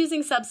and they're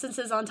using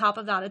substances on top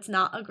of that, it's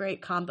not a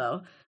great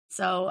combo.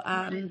 So,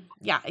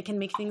 it can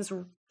make things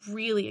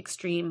really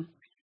extreme.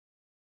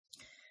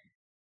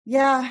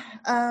 Yeah.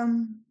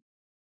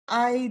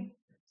 I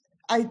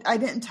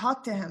didn't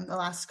talk to him the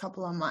last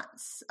couple of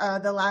months,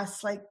 the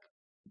last like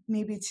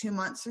maybe 2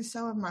 months or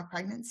so of my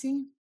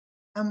pregnancy.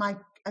 I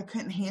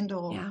couldn't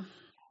handle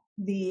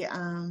the,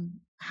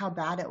 how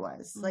bad it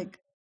was. Like,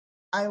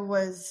 I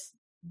was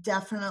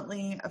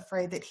definitely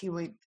afraid that he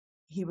would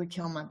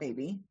kill my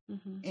baby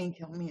and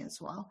kill me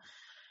as well.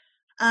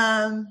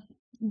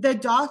 The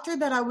doctor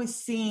that I was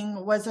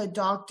seeing was a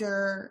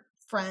doctor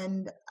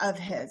friend of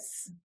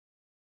his.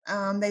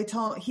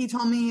 He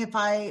told me if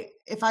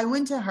I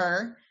went to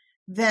her,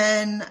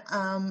 then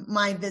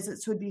my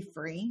visits would be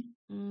free.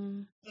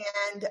 And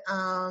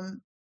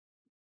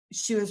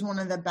she was one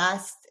of the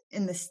best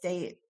in the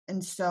state,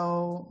 and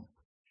so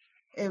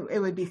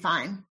it would be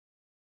fine.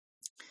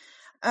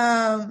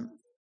 Of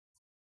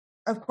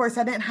course,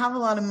 I didn't have a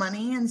lot of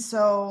money, and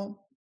so,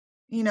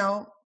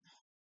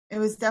 it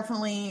was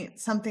definitely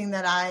something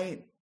that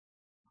I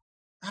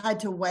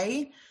had to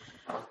weigh.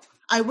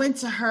 I went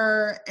to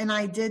her and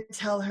I did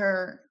tell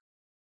her,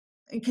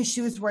 because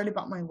she was worried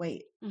about my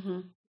weight.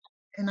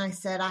 And I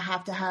said, I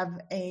have to have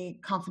a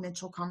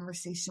confidential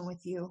conversation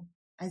with you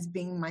as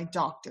being my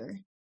doctor.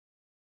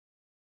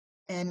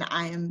 And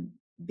I am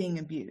being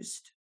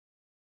abused.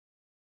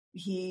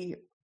 He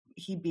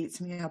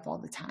beats me up all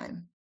the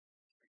time.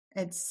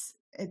 It's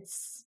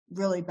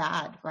really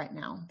bad right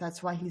now.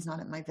 That's why he's not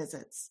at my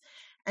visits.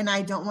 And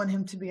I don't want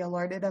him to be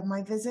alerted of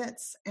my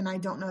visits. And I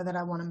don't know that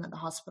I want him at the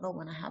hospital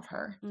when I have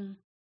her.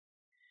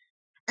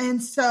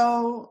 And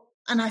so,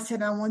 and I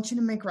said, I want you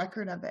to make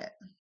record of it.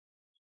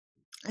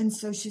 And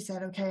so she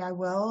said, okay, I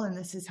will. And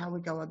this is how we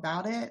go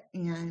about it.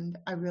 And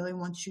I really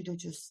want you to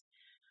just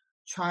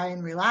try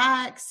and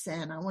relax.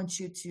 And I want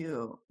you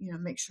to,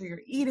 make sure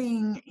you're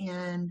eating.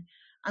 And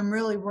I'm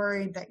really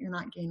worried that you're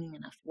not gaining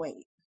enough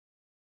weight.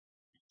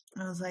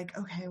 And I was like,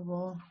 okay,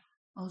 well,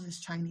 I'll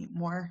just try and eat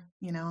more,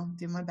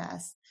 do my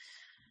best.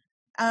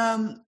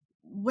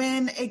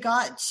 When it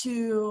got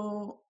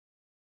to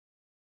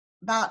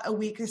about a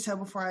week or so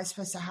before I was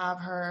supposed to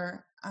have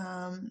her,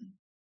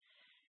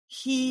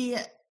 he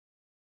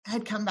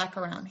had come back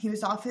around. He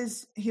was off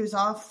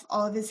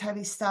all of his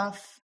heavy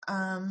stuff.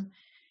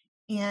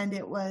 And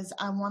it was,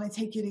 I want to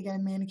take you to get a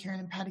manicure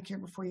and a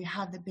pedicure before you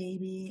have the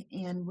baby.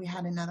 And we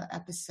had another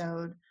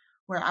episode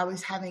where I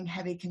was having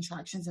heavy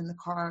contractions in the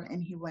car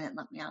and he wouldn't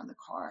let me out of the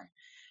car.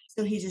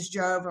 So he just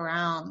drove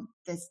around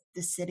the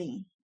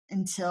city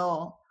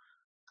until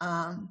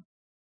I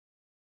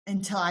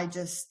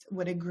just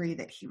would agree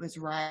that he was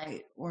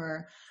right,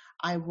 or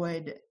I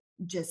would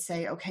just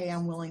say, okay,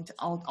 I'm willing to,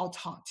 I'll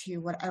talk to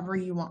you, whatever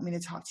you want me to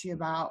talk to you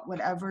about,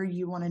 whatever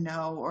you want to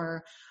know,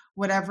 or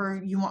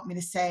whatever you want me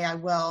to say, I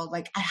will.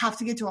 Like, I have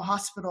to get to a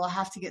hospital. I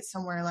have to get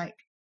somewhere. Like,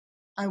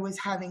 I was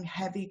having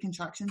heavy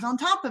contractions. On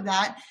top of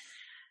that,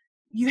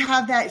 you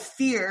have that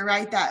fear,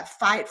 right? That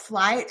fight,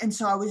 flight. And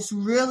so I was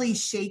really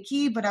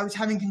shaky, but I was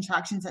having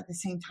contractions at the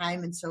same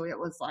time. And so it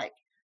was like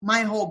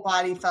my whole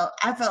body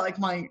I felt like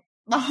my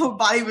whole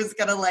body was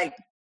going to like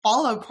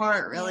fall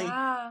apart, really.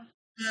 Yeah.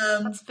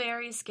 That's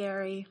very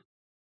scary.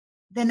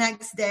 The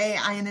next day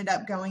I ended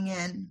up going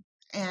in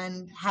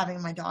and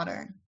having my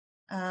daughter.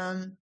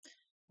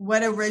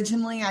 What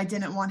originally I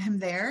didn't want him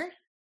there,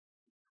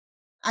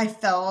 I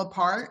fell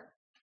apart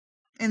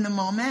in the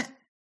moment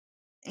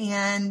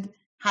and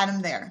had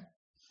him there.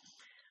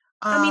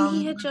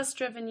 He had just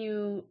driven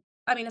you,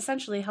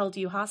 essentially held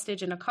you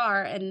hostage in a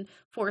car and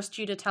forced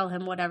you to tell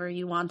him whatever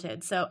you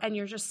wanted. So, and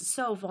you're just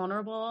so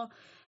vulnerable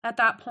at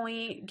that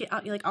point,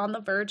 like on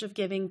the verge of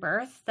giving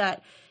birth,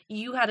 that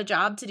you had a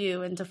job to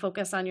do and to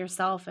focus on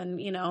yourself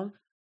and,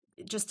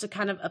 just to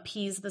kind of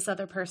appease this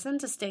other person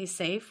to stay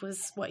safe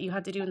was what you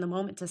had to do in the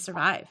moment to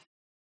survive,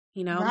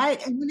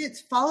 Right. And when it's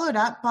followed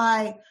up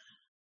by,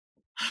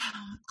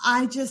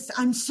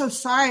 I'm so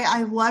sorry.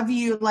 I love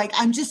you. Like,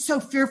 I'm just so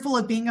fearful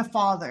of being a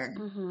father.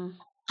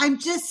 I'm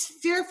just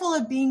fearful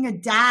of being a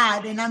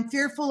dad, and I'm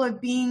fearful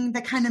of being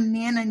the kind of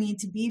man I need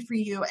to be for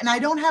you. And I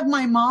don't have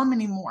my mom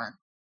anymore.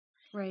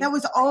 Right. That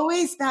was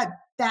always that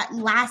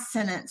last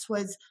sentence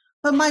was,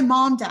 but my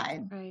mom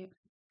died. Right.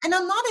 And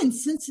I'm not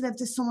insensitive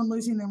to someone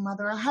losing their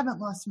mother. I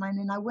haven't lost mine,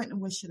 and I wouldn't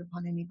wish it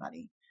upon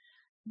anybody.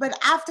 But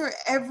after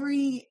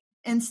every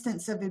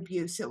instance of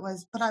abuse, it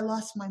was, but I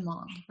lost my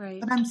mom. Right.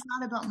 But I'm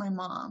sad about my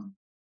mom.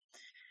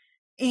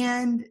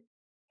 And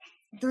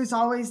there's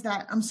always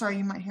that, I'm sorry,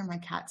 you might hear my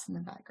cats in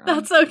the background.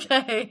 That's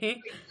okay.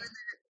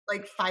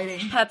 Like fighting.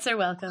 Pets are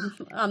welcome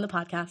on the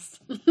podcast.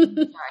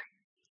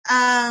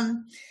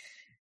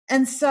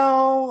 And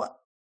so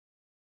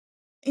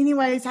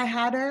anyways, I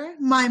had her.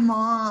 My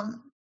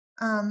mom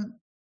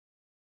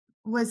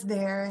was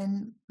there,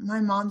 and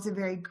my mom's a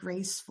very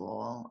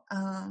graceful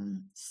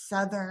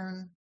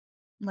Southern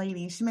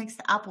lady. She makes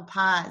the apple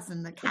pies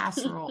and the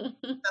casserole, stuff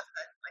like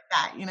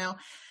that,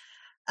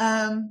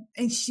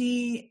 and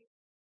she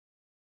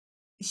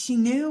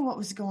knew what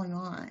was going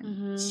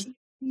on. She had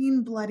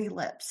seen bloody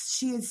lips.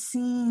 She had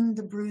seen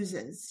the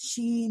bruises.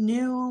 She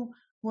knew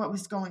what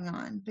was going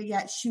on, but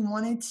yet she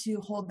wanted to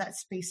hold that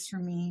space for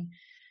me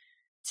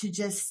to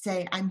just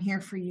say, I'm here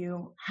for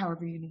you,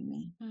 however you need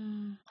me.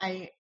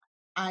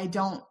 I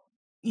don't,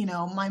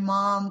 my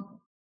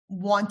mom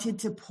wanted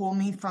to pull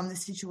me from the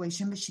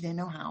situation, but she didn't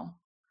know how.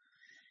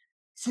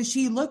 So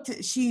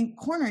she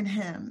cornered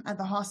him at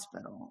the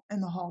hospital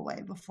in the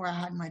hallway before I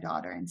had my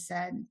daughter and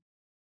said,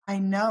 I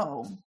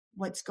know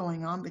what's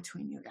going on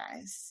between you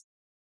guys.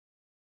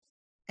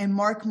 And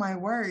mark my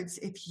words,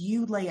 if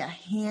you lay a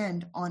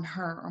hand on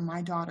her or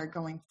my daughter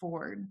going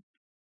forward,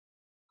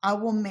 I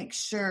will make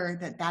sure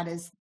that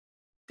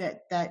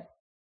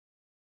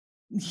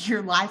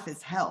your life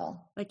is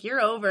hell. Like,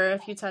 you're over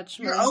if you touch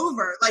me. You're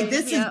over. Like,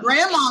 this is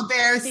Grandma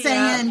Bear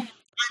saying,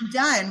 I'm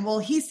done. Well,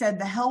 he said,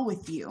 the hell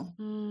with you.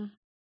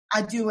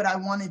 I do what I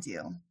want to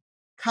do.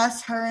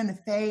 Cuss her in the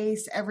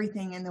face,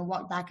 everything, and then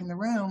walk back in the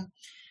room.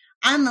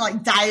 I'm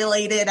like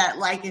dilated at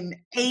like an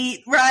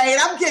 8, right?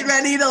 I'm getting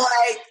ready to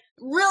like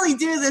really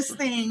do this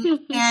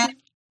thing. And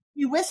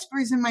he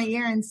whispers in my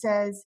ear and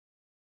says,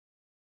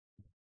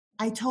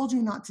 I told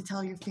you not to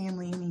tell your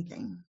family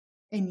anything,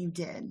 and you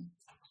did.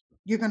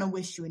 You're going to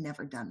wish you had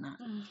never done that.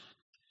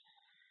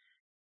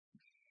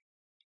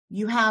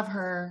 You have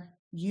her.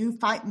 You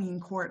fight me in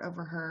court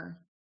over her.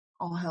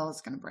 All hell is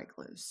going to break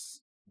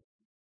loose.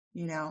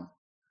 You know,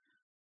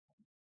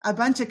 a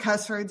bunch of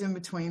cuss words in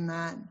between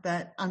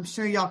that I'm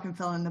sure y'all can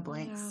fill in the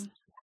blanks.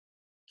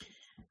 Yeah.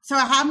 So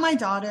I have my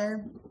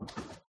daughter.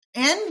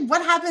 And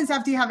what happens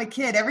after you have a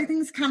kid?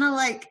 Everything's kind of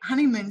like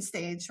honeymoon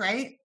stage,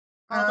 right?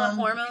 All the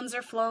hormones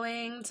are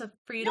flowing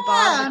for you to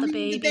bond with the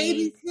baby. The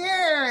baby's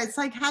here. It's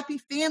like happy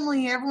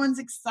family. Everyone's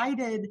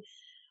excited.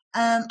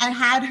 I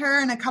had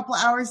her, and a couple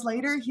hours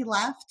later, he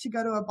left to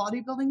go to a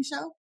bodybuilding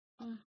show.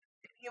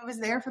 He was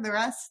there for the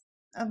rest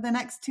of the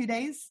next 2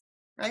 days,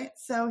 right?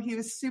 So he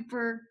was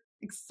super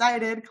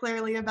excited,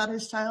 clearly, about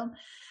his child.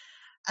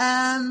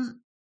 And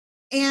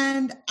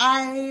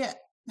I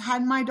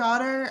had my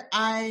daughter.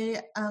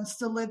 I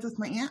still lived with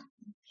my aunt.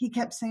 He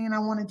kept saying, I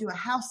want to do a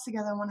house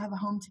together. I want to have a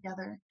home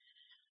together.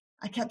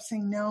 I kept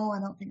saying, no, I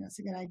don't think that's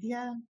a good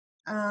idea.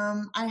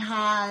 I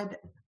had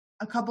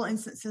a couple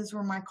instances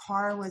where my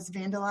car was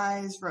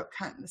vandalized, rope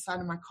cut in the side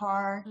of my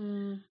car.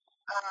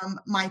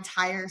 My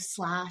tire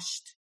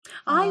slashed.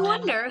 I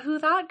wonder who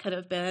that could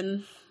have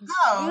been.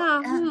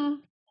 Oh, yeah.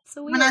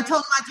 So weird. When I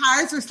told him my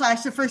tires were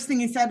slashed, the first thing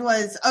he said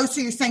was, oh,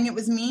 so you're saying it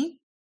was me?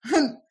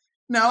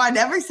 No, I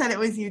never said it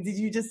was you. Did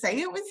you just say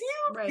it was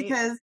you? Right.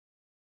 Because,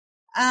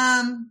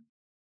 and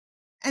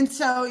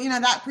so, you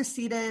know, that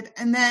proceeded.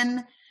 And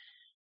then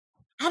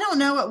I don't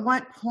know at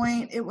what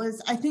point it was.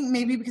 I think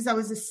maybe because I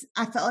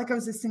felt like I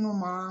was a single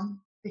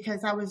mom,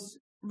 because I was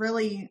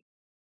working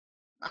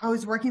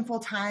full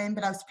time,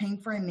 but I was paying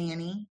for a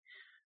nanny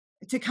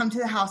to come to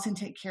the house and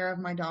take care of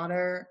my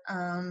daughter.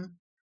 And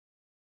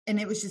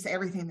it was just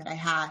everything that I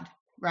had,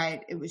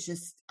 right? It was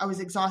just, I was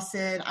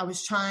exhausted. I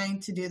was trying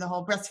to do the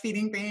whole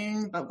breastfeeding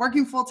thing, but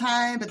working full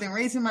time, but then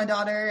raising my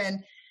daughter,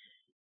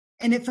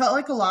 and it felt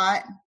like a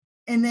lot.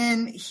 And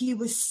then he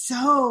was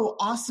so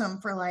awesome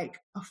for like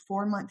a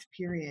 4-month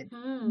period.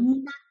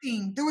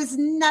 Nothing. There was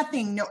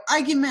nothing. No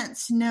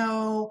arguments.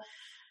 No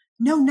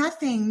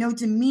nothing. No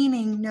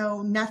demeaning.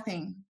 No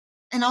nothing.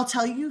 And I'll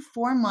tell you,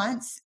 4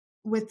 months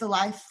with the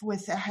life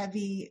with a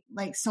heavy,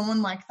 like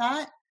someone like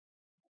that,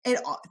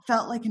 it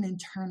felt like an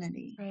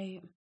eternity.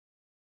 Right.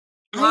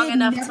 Long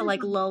enough to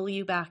like lull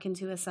you back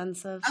into a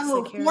sense of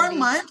security. 4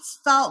 months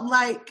felt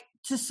like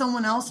to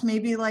someone else,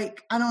 maybe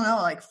like, I don't know,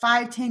 like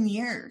 5-10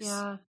 years.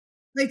 Yeah.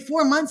 Like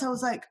 4 months, I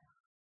was like,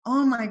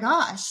 oh my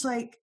gosh,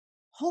 like,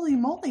 holy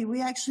moly,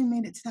 we actually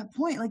made it to that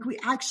point. Like, we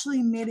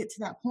actually made it to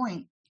that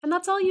point. And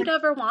that's all you'd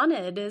ever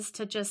wanted, is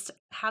to just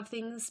have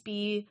things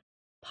be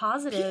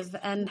positive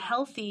and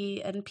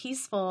healthy and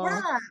peaceful.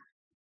 Yeah.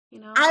 You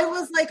know? I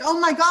was like, oh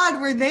my God,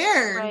 we're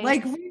there. Right.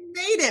 Like, we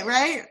made it,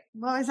 right?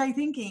 What was I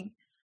thinking?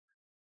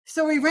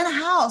 So we rent a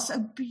house, a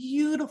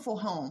beautiful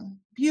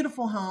home,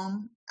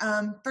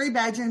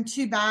 3-bedroom,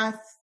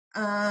 2-bath,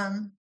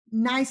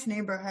 nice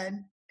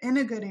neighborhood in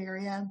a good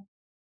area.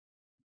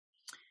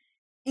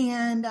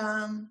 And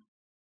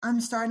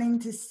I'm starting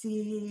to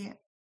see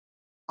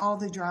all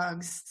the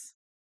drugs,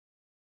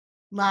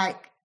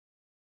 like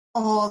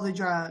all the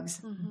drugs,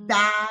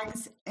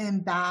 bags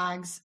and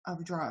bags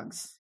of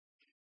drugs.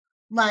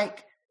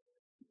 Like,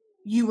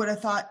 you would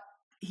have thought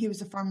he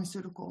was a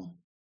pharmaceutical,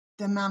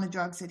 the amount of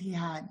drugs that he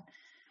had.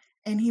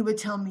 And he would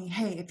tell me,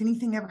 hey, if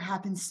anything ever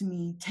happens to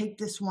me, take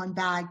this one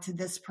bag to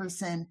this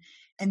person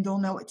and they'll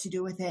know what to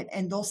do with it,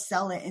 and they'll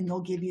sell it and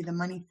they'll give you the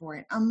money for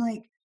it. I'm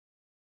like,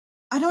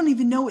 I don't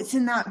even know what's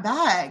in that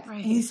bag. Right.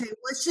 And he said,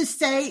 let's just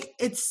say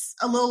it's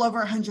a little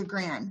over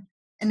 $100,000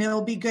 and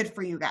it'll be good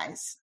for you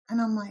guys.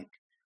 And I'm like,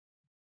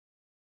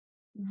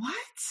 what?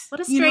 What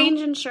a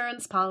strange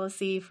insurance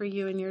policy for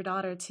you and your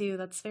daughter too.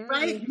 That's very,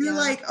 right. You're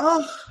like,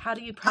 oh, how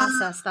do you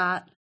process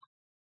that?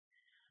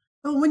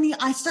 But when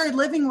I started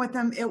living with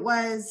him, it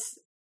was,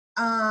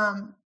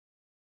 I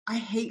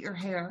hate your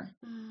hair.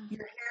 Your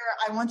hair,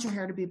 I want your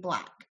hair to be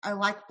black. I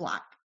like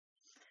black.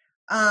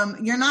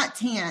 You're not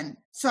tan.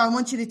 So I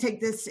want you to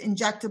take this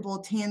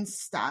injectable tan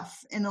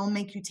stuff and it'll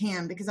make you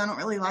tan, because I don't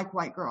really like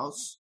white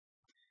girls.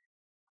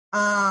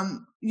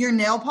 Your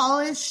nail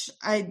polish,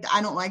 I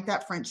don't like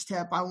that French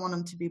tip. I want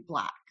them to be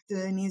black.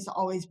 There needs to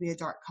always be a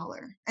dark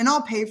color. And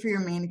I'll pay for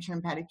your manicure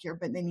and pedicure,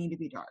 but they need to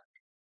be dark.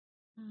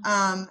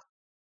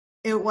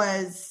 It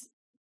was,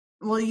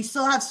 well, you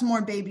still have some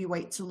more baby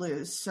weight to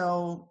lose.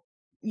 So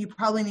you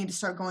probably need to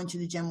start going to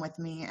the gym with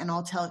me, and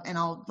I'll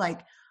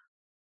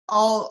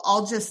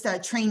just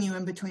train you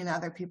in between the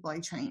other people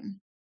I train.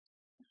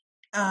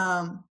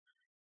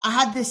 I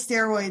had this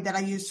steroid that I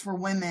use for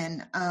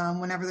women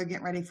whenever they're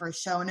getting ready for a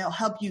show, and it'll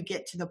help you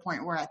get to the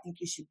point where I think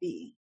you should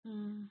be.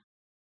 Mm.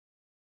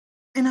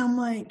 And I'm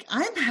like,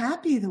 I'm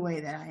happy the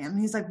way that I am.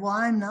 He's like, well,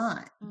 I'm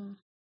not. Mm.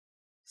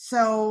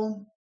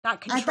 So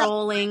that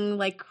controlling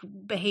like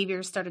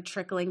behavior started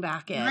trickling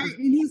back in. Right.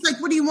 And he's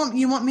like, what do you want?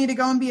 You want me to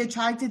go and be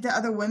attracted to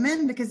other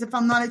women? Because if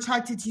I'm not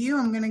attracted to you,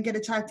 I'm going to get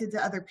attracted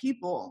to other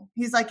people.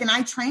 He's like, and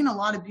I train a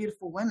lot of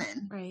beautiful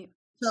women. Right.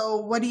 So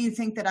what do you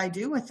think that I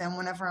do with them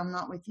whenever I'm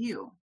not with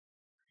you?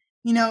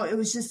 You know, it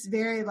was just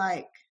very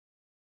like,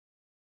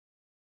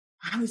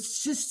 I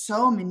was just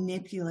so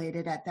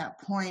manipulated at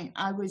that point.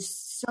 I was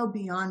so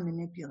beyond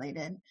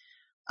manipulated.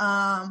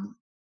 That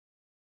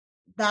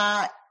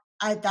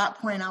at that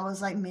point I was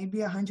like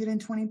maybe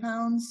 120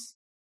 pounds,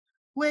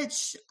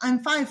 which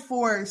I'm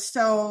 5'4".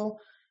 So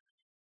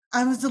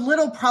I was a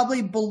little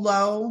probably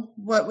below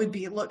what would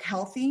be look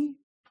healthy,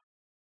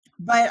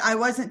 but I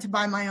wasn't to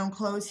buy my own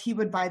clothes. He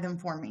would buy them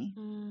for me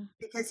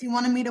because he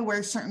wanted me to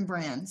wear certain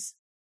brands.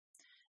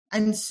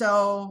 And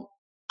so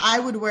I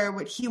would wear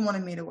what he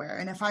wanted me to wear.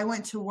 And if I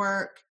went to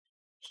work,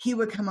 he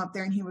would come up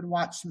there and he would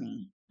watch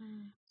me.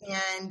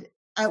 And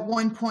at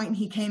one point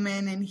he came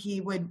in and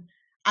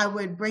I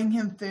would bring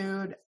him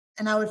food,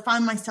 and I would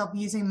find myself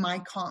using my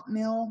comp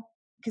meal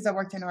because I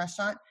worked in a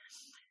restaurant.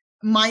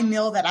 My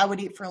meal that I would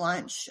eat for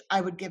lunch,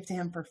 I would give to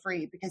him for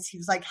free because he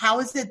was like,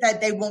 how is it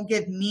that they won't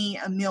give me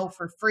a meal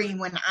for free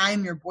when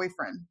I'm your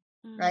boyfriend?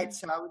 Right.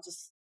 So I would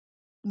just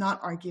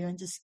not argue and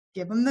just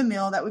give him the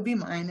meal that would be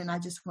mine. And I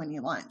just wouldn't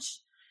eat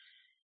lunch.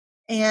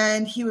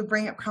 And he would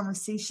bring up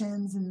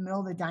conversations in the middle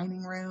of the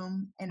dining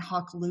room and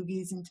hawk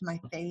loogies into my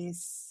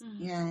face.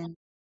 And,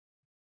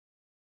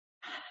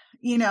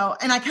 you know,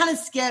 and I kind of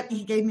skipped.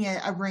 He gave me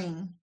a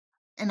ring,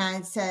 and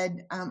I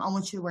said, I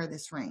want you to wear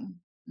this ring.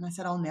 And I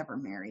said, I'll never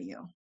marry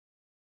you.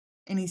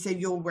 And he said,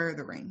 you'll wear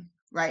the ring.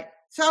 Right.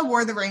 So I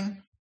wore the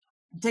ring.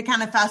 To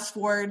kind of fast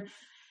forward,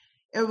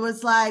 it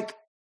was like,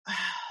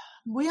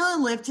 we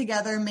only lived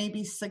together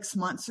maybe 6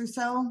 months or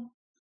so,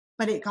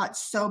 but it got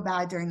so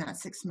bad during that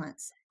 6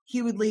 months.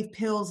 He would leave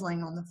pills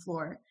laying on the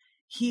floor.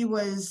 He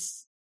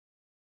always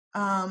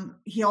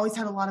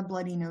had a lot of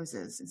bloody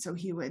noses. And so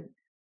he would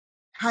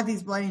have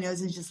these bloody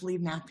noses, just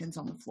leave napkins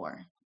on the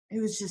floor. It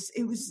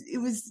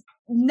was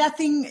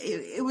nothing.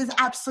 It was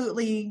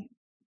absolutely,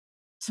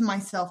 to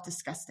myself,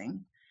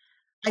 disgusting.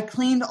 I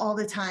cleaned all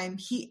the time.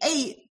 He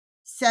ate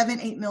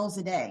 7-8 meals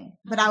a day,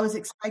 but I was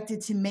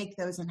expected to make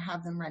those and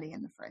have them ready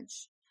in the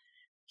fridge.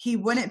 He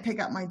wouldn't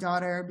pick up my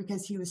daughter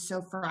because he was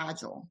so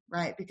fragile,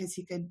 right? Because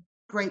he could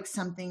break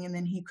something and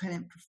then he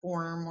couldn't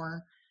perform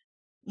or,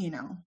 you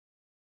know,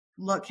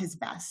 look his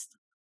best.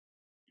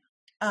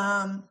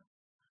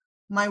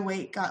 My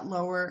weight got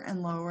lower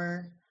and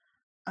lower.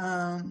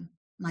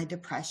 My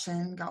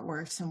depression got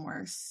worse and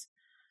worse.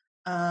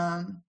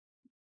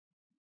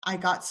 I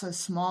got so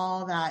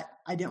small that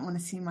I didn't want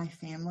to see my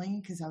family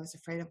because I was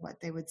afraid of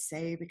what they would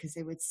say because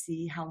they would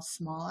see how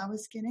small I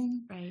was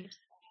getting. Right.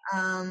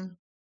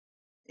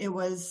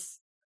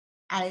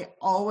 I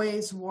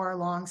always wore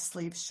long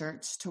sleeve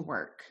shirts to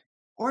work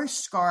or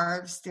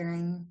scarves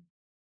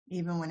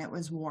even when it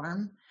was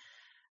warm,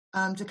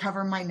 to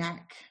cover my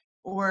neck,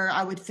 or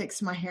I would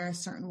fix my hair a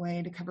certain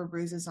way to cover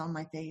bruises on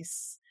my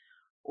face,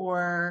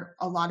 or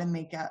a lot of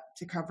makeup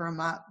to cover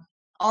them up.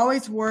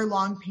 Always wore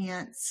long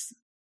pants.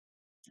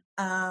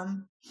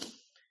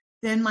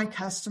 Then my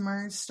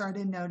customers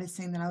started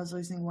noticing that I was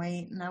losing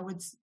weight, and I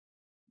would,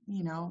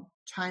 you know,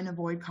 try and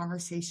avoid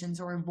conversations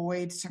or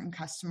avoid certain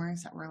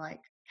customers that were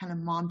like kind of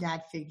mom,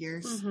 dad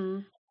figures.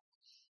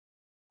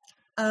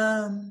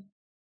 And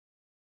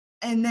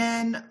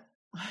then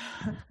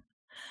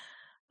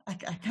I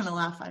kind of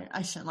laugh.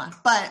 I shouldn't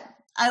laugh, but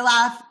I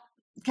laugh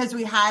because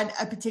we had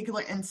a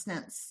particular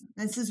instance.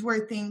 This is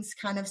where things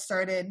kind of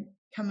started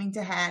coming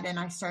to head, and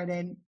I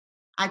started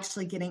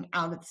actually getting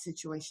out of the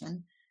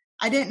situation.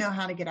 I didn't know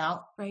how to get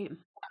out. Right.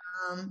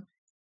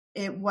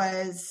 It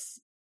was,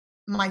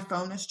 my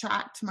phone was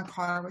tracked. My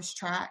car was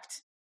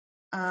tracked.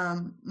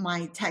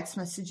 My text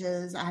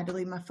messages, I had to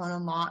leave my phone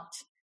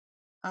unlocked.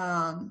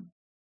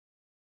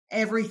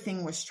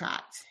 Everything was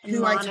tracked. And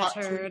who monitored, I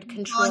talked to,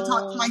 controlled. I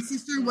talked to my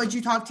sister. What'd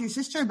you talk to your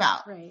sister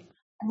about? Right.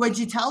 What'd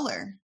you tell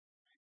her?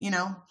 You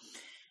know?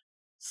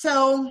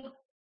 So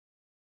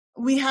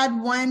we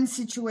had one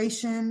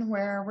situation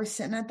where we're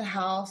sitting at the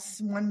house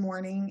one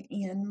morning,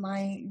 and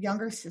my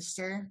younger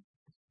sister,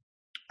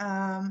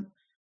 I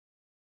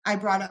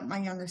brought up my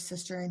younger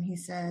sister, and he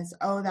says,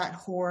 oh, that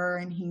whore.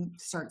 And he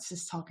starts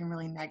just talking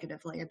really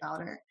negatively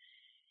about her.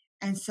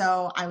 And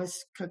so I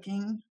was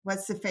cooking,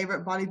 what's the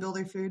favorite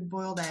bodybuilder food?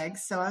 Boiled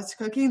eggs. So I was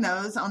cooking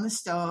those on the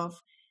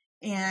stove,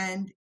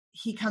 and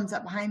he comes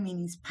up behind me and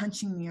he's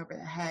punching me over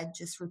the head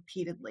just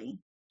repeatedly,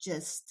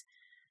 just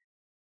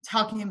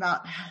talking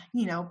about,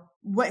 you know,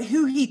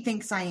 who he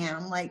thinks I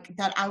am, like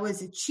that I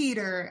was a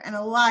cheater and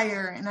a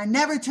liar, and I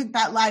never took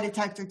that lie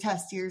detector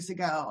test years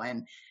ago.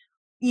 And,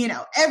 you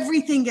know,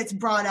 everything gets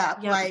brought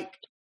up. Yep. Like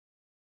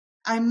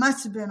I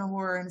must have been a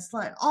whore and a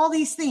slut, all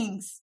these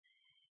things.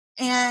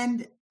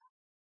 And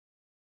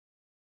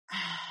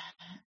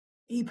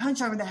he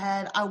punched over the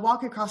head. I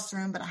walk across the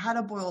room, but I had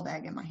a boiled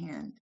egg in my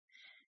hand.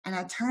 And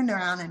I turned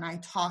around and I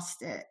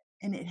tossed it,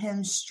 and it hit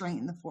him straight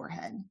in the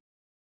forehead.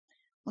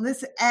 Well,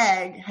 this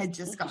egg had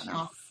just gotten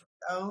off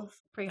the stove.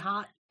 Pretty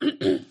hot.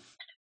 And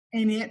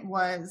it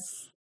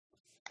was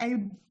a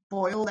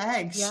boiled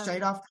egg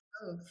straight off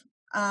the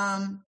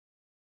stove.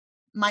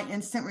 My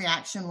instant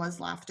reaction was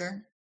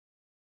laughter,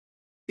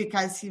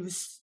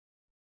 because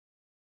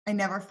I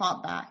never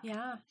fought back.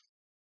 Yeah.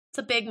 It's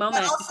a big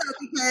moment. But also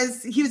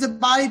because he was a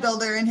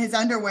bodybuilder in his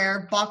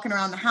underwear, walking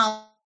around the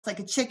house like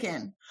a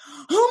chicken.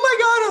 Oh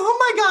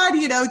my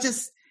God,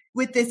 just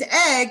with this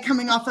egg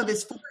coming off of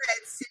his forehead,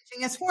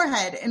 stitching his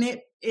forehead. And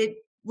it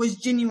was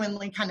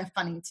genuinely kind of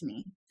funny to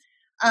me,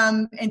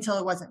 until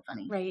it wasn't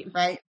funny.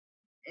 Right.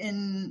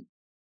 And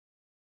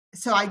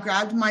so I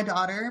grabbed my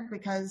daughter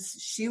because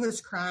she was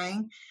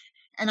crying,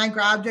 and I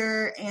grabbed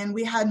her, and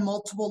we had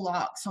multiple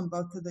locks on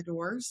both of the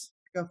doors.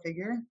 Go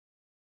figure.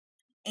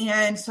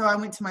 And so I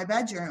went to my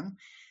bedroom,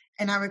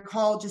 and I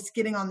recall just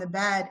getting on the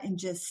bed and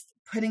just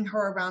putting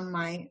her around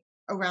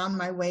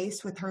my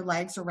waist with her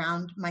legs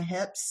around my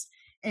hips,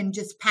 and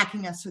just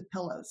packing us with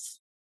pillows,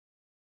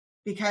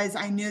 because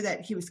I knew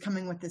that he was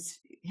coming with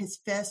his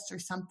fist or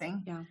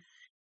something. Yeah.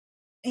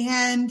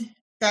 And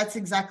that's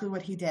exactly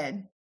what he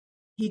did.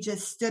 He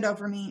just stood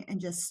over me and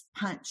just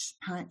punch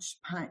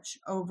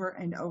over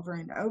and over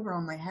and over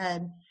on my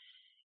head.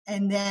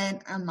 And then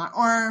on my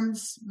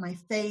arms, my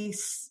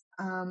face,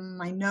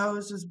 my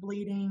nose was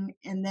bleeding.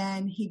 And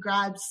then he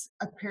grabs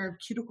a pair of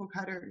cuticle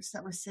cutters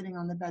that were sitting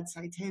on the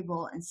bedside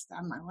table and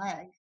stabbed my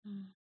leg.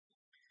 Mm.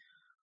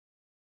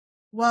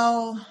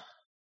 Well,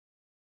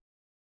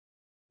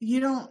 you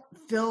don't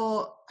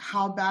feel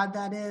how bad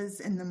that is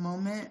in the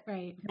moment.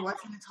 Right. It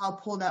wasn't until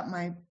I pulled up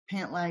my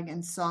pant leg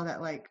and saw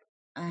that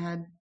I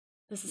had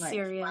this is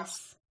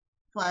serious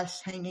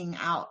flesh hanging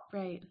out.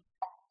 Right.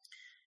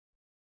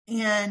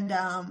 And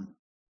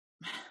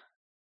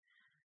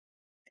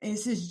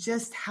this is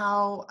just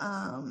how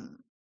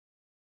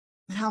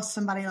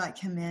somebody like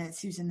him is.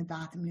 He was in the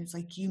bathroom. He was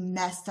like, "You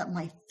messed up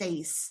my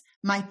face.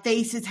 My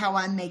face is how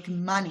I make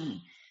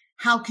money.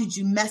 How could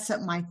you mess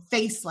up my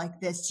face like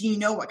this? Do you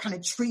know what kind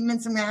of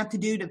treatments I'm going to have to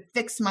do to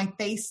fix my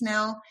face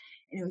now?"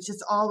 And it was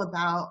just all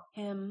about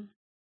him.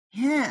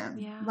 Yeah.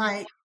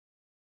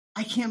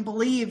 I can't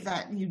believe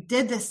that you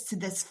did this to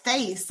this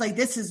face.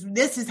 This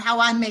is how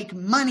I make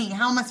money.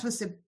 How am I supposed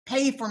to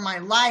pay for my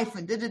life?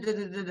 And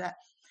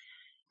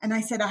And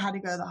I said I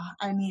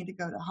needed to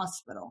go to the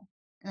hospital,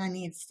 and I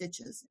needed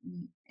stitches.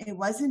 And it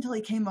wasn't until he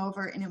came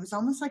over, and it was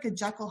almost like a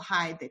Jekyll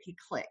Hyde that he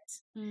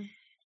clicked. Mm.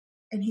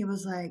 And he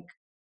was like,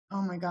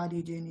 "Oh my God,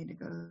 you do need to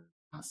go to the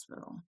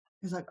hospital."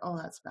 He was like, "Oh,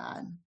 that's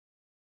bad."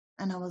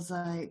 And I was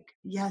like,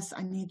 "Yes,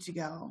 I need to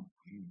go."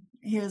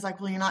 He was like,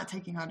 "Well, you're not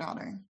taking our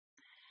daughter."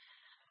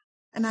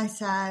 And I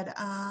said,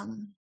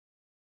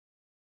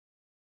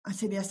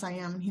 "Yes, I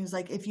am." And he was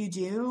like, "If you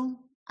do,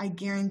 I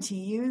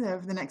guarantee you that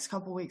over the next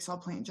couple of weeks, I'll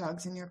plant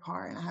drugs in your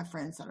car, and I have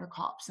friends that are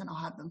cops, and I'll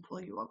have them pull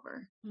you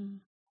over.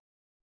 Mm.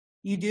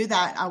 You do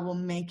that, I will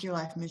make your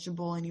life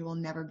miserable, and you will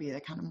never be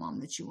the kind of mom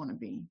that you want to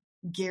be.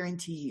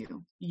 Guarantee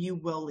you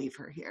will leave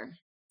her here."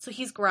 So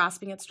he's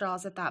grasping at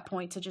straws at that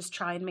point to just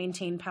try and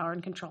maintain power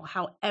and control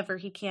however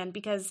he can,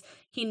 because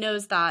he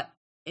knows that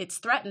it's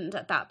threatened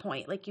at that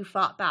point. You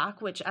fought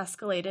back, which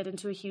escalated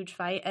into a huge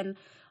fight. And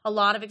a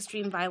lot of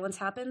extreme violence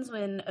happens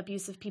when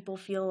abusive people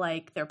feel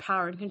like their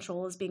power and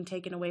control is being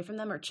taken away from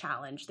them or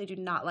challenged. They do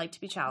not like to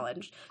be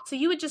challenged. So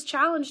you had just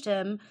challenged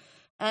him,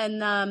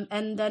 and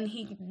then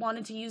he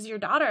wanted to use your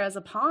daughter as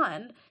a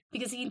pawn,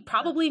 because he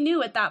probably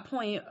knew at that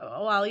point,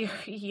 well,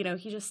 he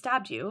just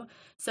stabbed you.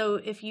 So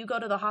if you go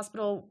to the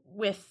hospital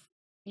with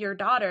your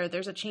daughter,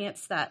 there's a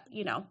chance that,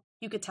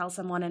 you could tell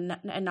someone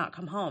and not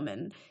come home.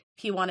 And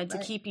he wanted to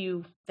keep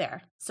you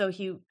there. So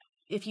he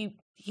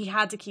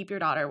had to keep your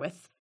daughter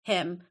with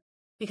him,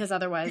 because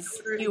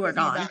otherwise you were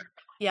gone.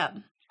 Yeah.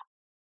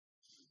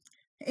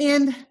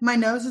 And my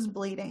nose is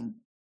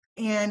bleeding,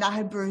 and I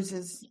had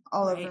bruises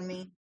all over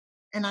me,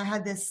 and I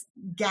had this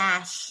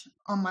gash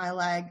on my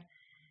leg.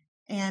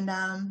 And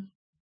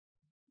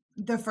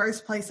the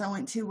first place I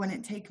went to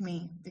wouldn't take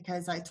me,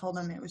 because I told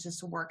them it was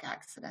just a work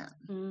accident.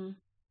 Mm.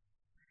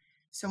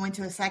 So I went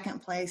to a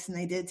second place, and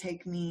they did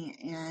take me,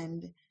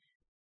 and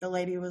the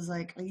lady was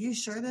like, "Are you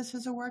sure this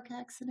was a work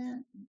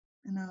accident?"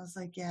 And I was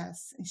like,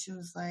 "Yes." And she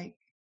was like,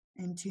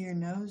 "And to your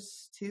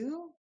nose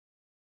too?"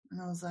 And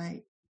I was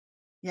like,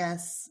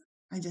 "Yes,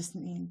 I just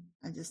need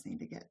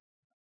to get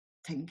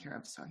taken care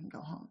of so I can go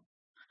home."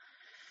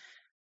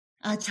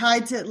 I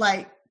tried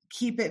to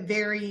keep it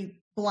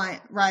very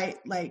blunt, right?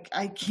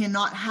 I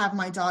cannot have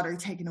my daughter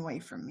taken away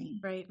from me.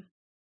 Right.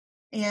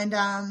 And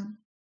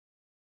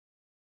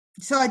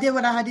so I did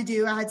what I had to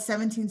do. I had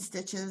 17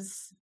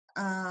 stitches,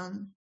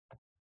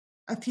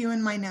 a few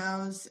in my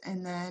nose,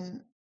 and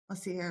then,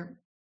 let's see here,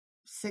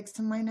 6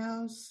 in my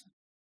nose.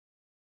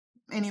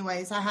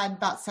 Anyways, I had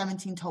about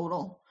 17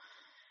 total,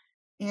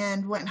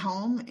 and went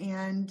home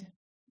and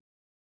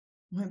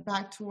went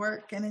back to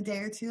work in a day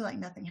or two like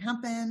nothing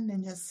happened,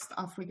 and just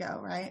off we go,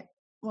 right?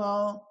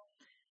 Well,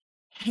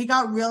 he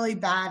got really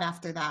bad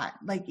after that,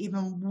 like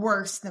even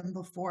worse than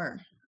before.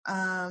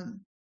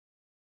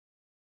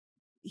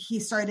 He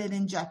started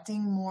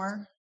injecting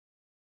more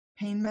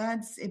pain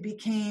meds. It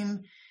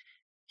became,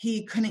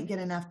 he couldn't get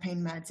enough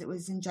pain meds. It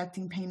was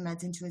injecting pain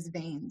meds into his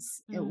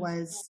veins. It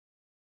was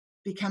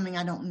becoming,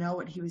 I don't know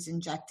what he was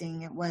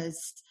injecting. It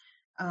was,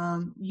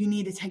 you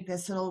need to take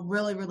this. It'll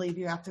really relieve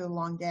you after a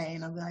long day.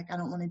 And I'll be like, I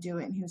don't want to do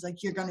it. And he was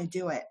like, you're going to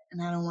do it.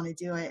 And I don't want to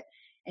do it.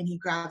 And he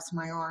grabs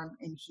my arm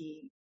and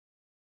he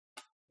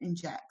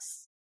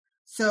injects.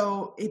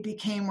 So it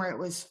became where it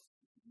was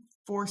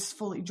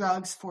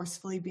drugs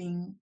forcefully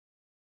being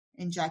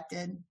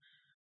injected.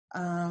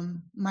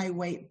 My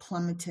weight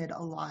plummeted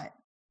a lot.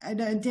 I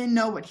didn't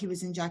know what he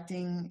was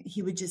injecting.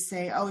 He would just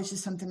say, oh, it's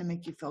just something to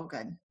make you feel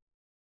good.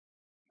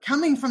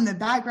 Coming from the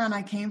background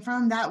I came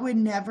from, that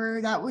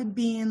would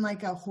be in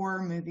like a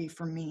horror movie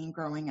for me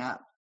growing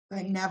up,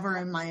 but never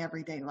in my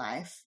everyday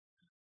life.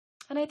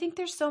 And I think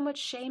there's so much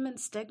shame and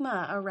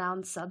stigma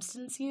around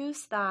substance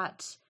use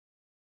that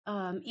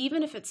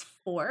even if it's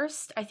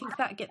forced, I think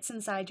that gets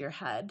inside your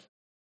head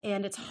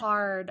and it's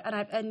hard.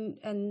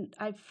 And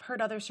I've heard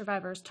other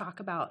survivors talk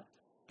about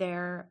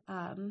their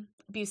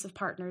abusive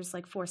partners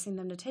like forcing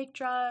them to take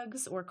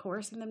drugs or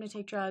coercing them to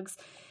take drugs.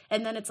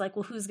 And then it's like,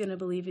 well, who's going to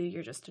believe you?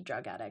 You're just a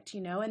drug addict,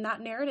 you know? And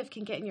that narrative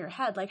can get in your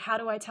head. Like, how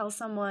do I tell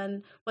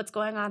someone what's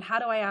going on? How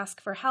do I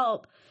ask for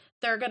help?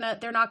 They're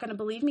not going to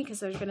believe me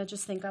because they're going to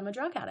just think I'm a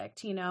drug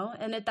addict, you know?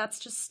 And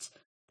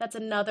that's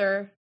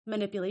another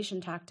manipulation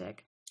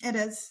tactic. It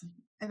is.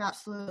 It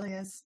absolutely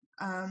is.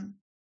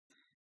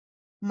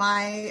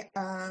 My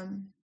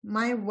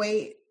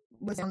weight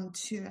was down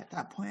to, at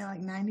that point,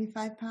 like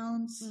 95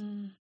 pounds.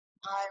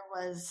 I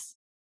was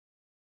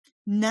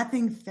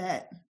nothing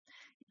fit.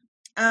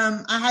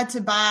 I had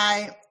to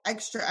buy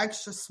extra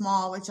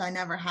small, which I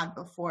never had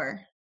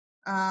before.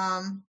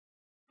 And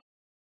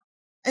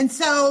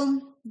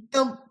so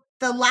there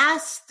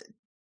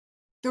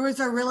was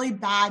a really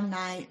bad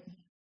night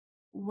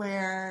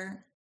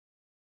where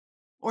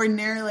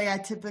ordinarily I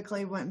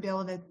typically wouldn't be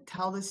able to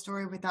tell the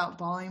story without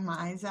bawling my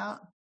eyes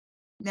out.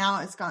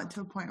 Now it's gotten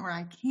to a point where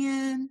I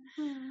can.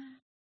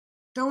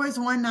 There was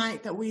one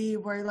night that we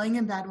were laying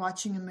in bed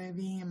watching a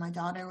movie and my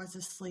daughter was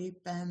asleep,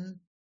 and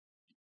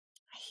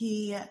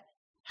he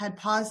had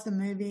paused the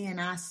movie and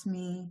asked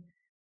me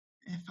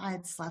if I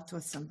had slept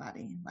with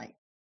somebody like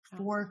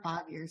 4 or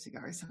 5 years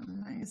ago or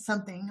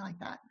something like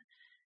that.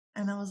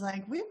 And I was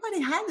like, we've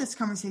already had this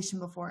conversation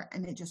before,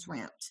 and it just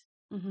ramped.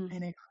 And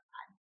it got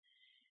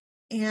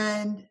bad.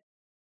 And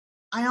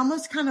I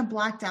almost kind of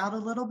blacked out a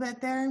little bit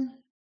there,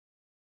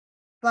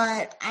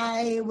 but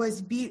I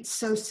was beat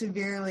so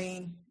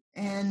severely,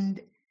 and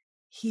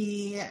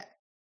he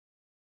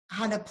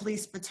had a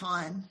police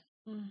baton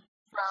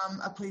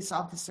from a police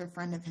officer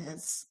friend of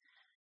his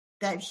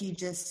that he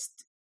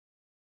just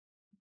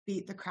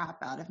beat the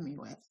crap out of me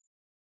with.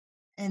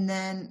 And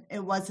then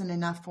it wasn't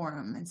enough for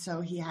him. And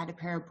so he had a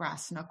pair of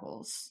brass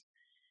knuckles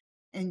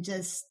and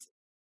just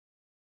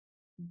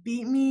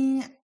beat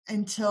me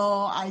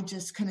until I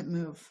just couldn't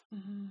move.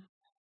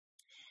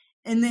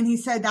 And then he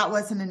said that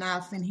wasn't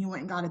enough, and he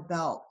went and got a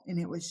belt, and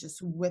it was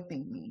just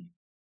whipping me.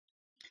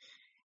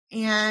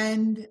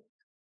 And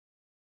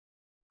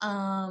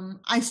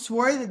I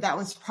swore that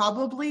was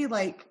probably,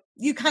 like,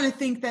 you kind of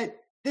think that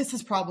this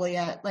is probably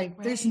it.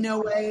 Like, there's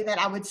no way that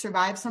I would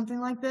survive something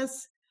like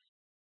this.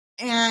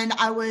 And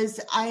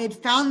I had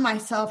found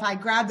myself, I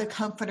grabbed the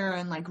comforter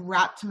and like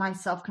wrapped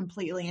myself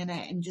completely in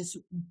it and just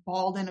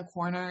balled in a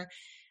corner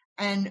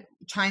and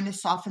trying to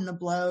soften the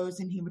blows,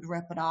 and he would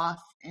rip it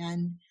off.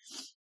 And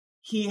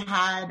he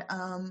had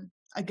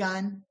a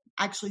gun,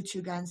 actually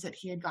 2 guns that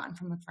he had gotten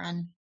from a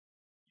friend,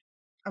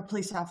 a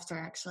police officer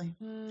actually,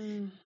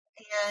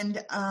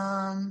 and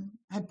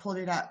had pulled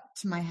it up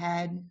to my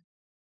head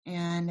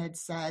and had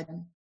said,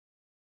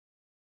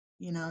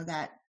 you know,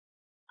 that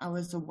I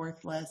was a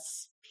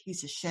worthless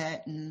piece of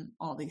shit and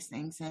all these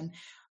things, and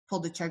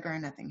pulled the trigger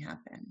and nothing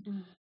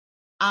happened.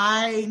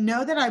 I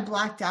know that I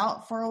blacked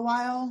out for a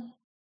while.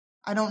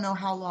 I don't know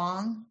how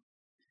long,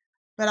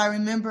 but I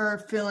remember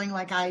feeling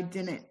like I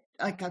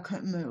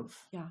couldn't move.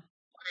 Yeah.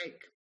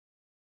 Like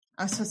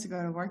I was supposed to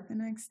go to work the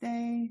next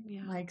day.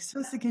 Yeah. Like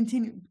supposed to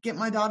get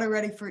my daughter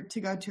ready to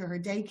go to her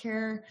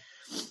daycare.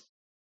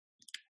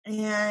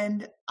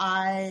 And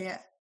I'm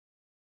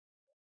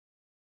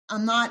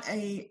not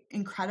a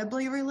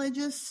incredibly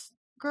religious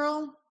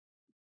girl,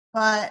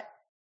 but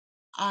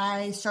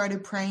I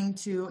started praying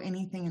to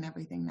anything and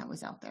everything that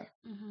was out there.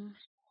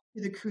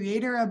 To the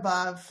creator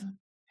above,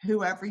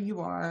 whoever you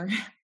are.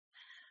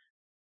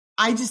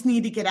 I just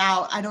need to get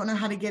out. I don't know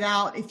how to get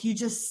out. If you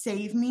just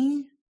save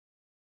me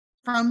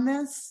from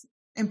this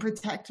and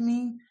protect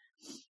me,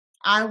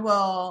 I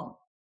will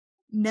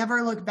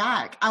never look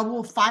back. I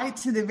will fight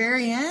to the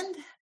very end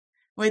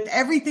with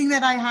everything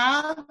that I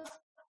have,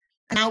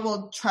 and I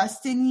will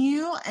trust in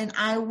you, and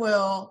I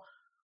will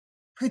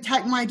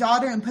protect my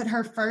daughter and put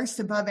her first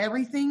above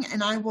everything.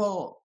 And I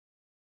will,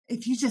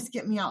 if you just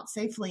get me out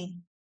safely,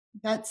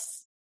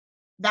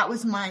 that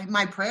was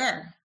my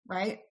prayer.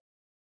 Right.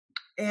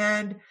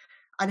 And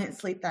I didn't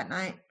sleep that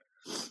night.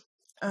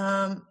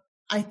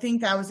 I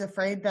think I was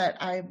afraid that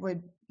I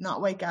would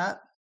not wake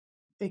up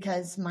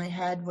because my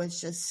head was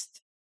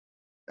just,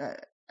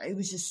 it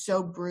was just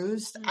so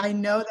bruised. Mm. I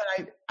know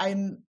that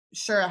I'm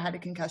sure I had a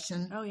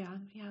concussion. Oh yeah.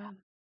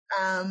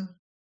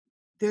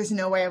 There's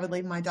no way I would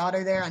leave my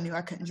daughter there. I knew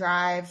I couldn't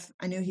drive.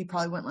 I knew he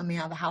probably wouldn't let me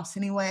out of the house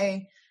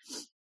anyway.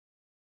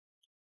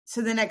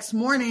 So the next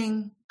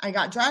morning I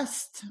got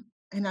dressed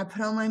and I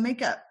put on my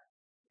makeup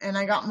and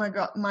I got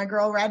my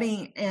girl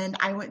ready and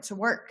I went to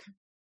work.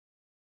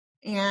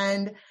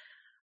 And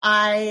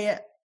I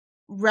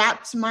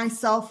wrapped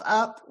myself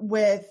up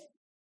with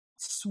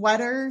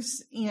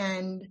sweaters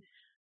and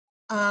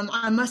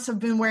I must have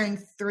been wearing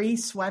 3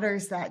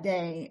 sweaters that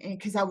day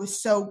because I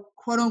was so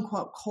quote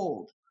unquote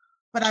cold.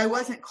 But I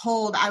wasn't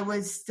cold. I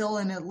was still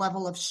in a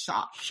level of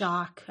shock.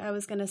 I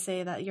was going to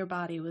say that your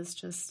body was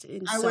just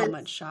in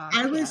much shock.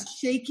 I was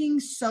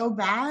shaking so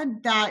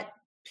bad that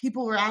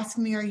people were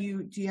asking me,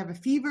 do you have a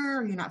fever?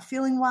 Are you not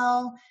feeling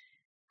well?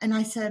 And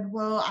I said,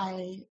 well,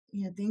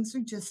 things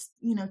are just,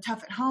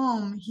 tough at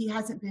home. He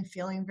hasn't been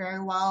feeling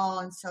very well.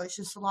 And so it's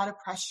just a lot of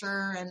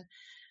pressure.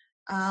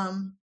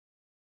 And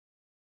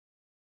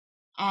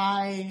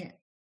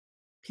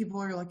people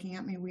were looking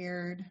at me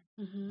weird.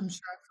 Mm-hmm. I'm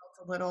sure I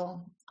felt a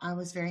little. I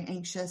was very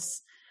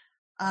anxious.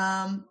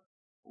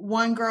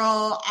 One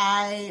girl,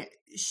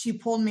 she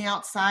pulled me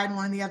outside,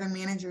 one of the other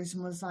managers,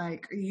 and was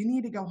like, you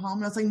need to go home.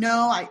 And I was like,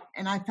 no. I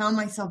found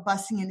myself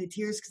busting into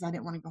tears because I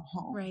didn't want to go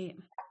home. Right.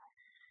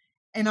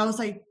 And I was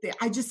like,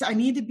 I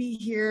need to be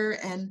here.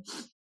 And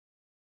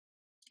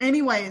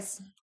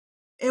anyways,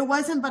 it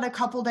wasn't but a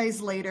couple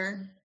days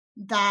later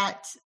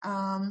that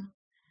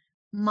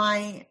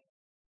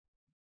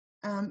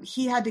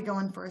he had to go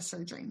in for a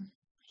surgery.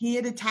 He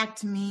had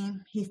attacked me.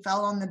 He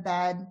fell on the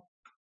bed.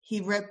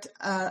 He ripped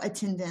a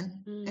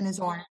tendon in his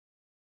arm.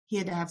 He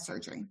had to have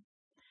surgery.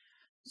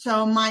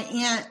 So my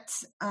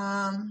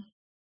aunt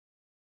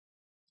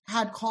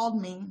had called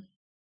me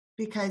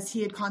because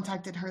he had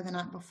contacted her the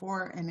night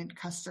before and had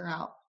cussed her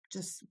out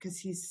just because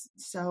he's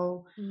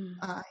so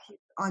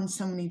on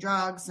so many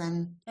drugs.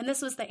 And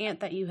this was the aunt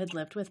that you had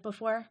lived with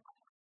before?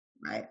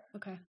 Right.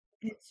 Okay.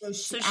 So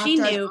she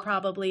knew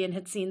probably and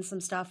had seen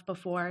some stuff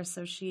before.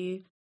 So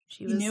she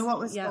knew what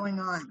was going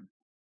on.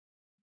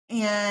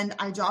 And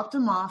I dropped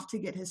him off to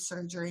get his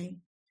surgery.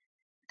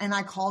 And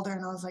I called her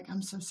and I was like,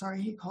 I'm so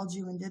sorry he called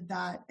you and did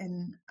that.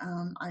 And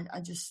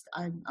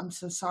I'm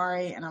so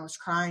sorry. And I was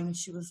crying. And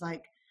she was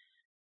like,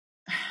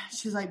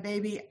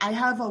 baby, I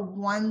have a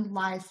one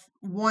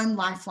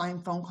lifeline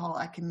phone call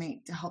I can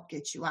make to help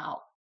get you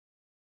out.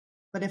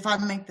 But if I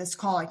make this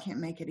call, I can't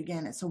make it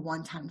again. It's a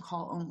one-time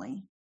call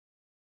only.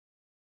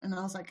 And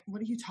I was like,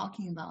 what are you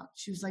talking about?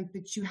 She was like,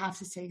 but you have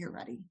to say you're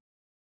ready.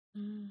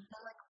 I'm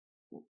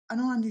like, I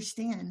don't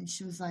understand. And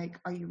she was like,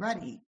 are you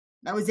ready?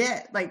 That was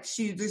it. Like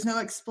there's no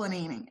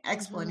explaining.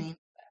 Mm-hmm.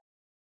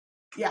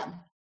 Yeah.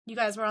 You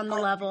guys were on the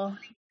level.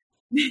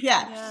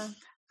 Yeah.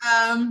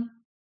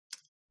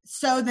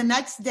 So the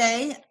next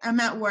day I'm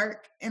at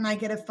work and I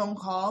get a phone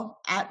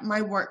call at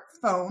my work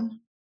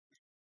phone,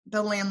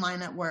 the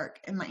landline at work.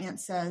 And my aunt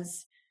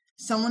says,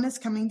 someone is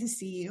coming to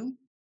see you.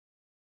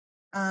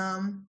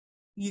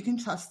 You can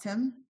trust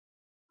him.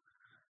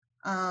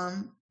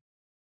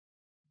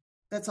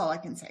 That's all I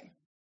can say.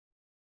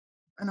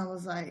 And I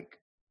was like,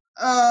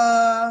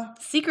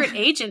 secret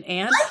agent,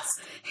 aunt.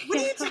 What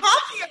are you talking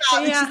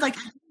about? And she's like,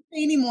 I can't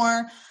say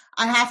anymore.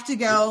 I have to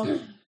go.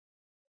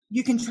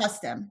 You can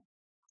trust him.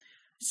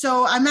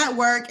 So I'm at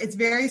work. It's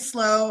very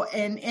slow.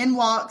 And in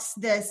walks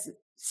this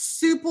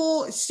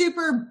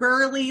super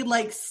burly,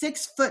 like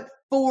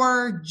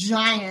 6'4"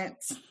 giant.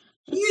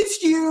 He's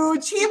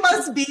huge. He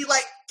must be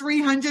like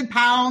 300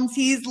 pounds.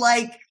 He's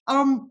like,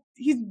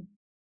 he's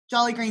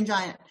Jolly Green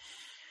Giant.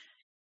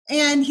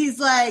 And he's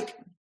like,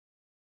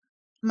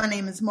 my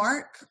name is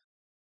Mark.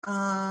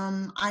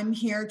 I'm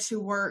here to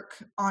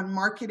work on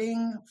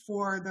marketing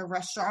for the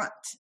restaurant.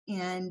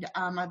 And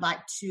I'd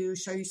like to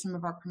show you some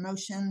of our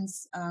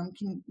promotions.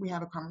 Can we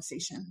have a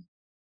conversation?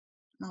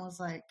 And I was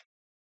like,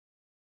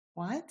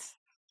 what?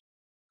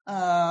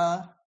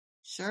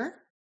 Sure.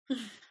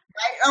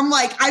 Right? I'm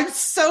like, I'm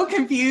so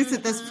confused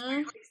at this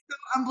point, like, so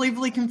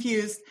unbelievably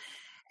confused.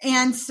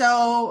 And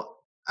so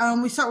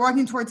we start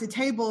walking towards the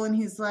table and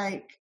he's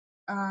like,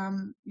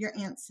 your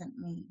aunt sent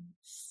me.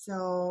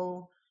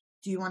 So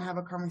do you want to have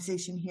a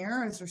conversation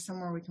here? Or is there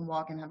somewhere we can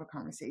walk and have a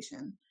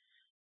conversation?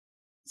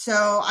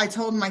 So I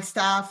told my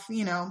staff,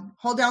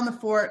 hold down the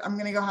fort. I'm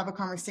going to go have a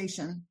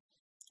conversation.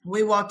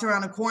 We walked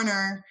around a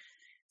corner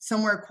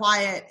somewhere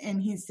quiet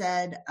and he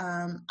said,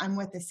 I'm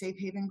with the Safe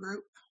Haven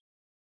group.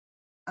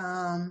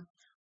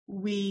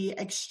 We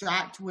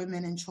extract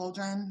women and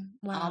children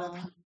out of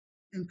home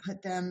and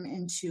put them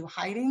into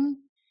hiding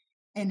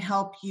and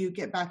help you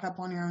get back up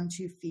on your own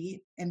 2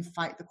 feet and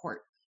fight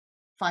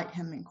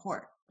him in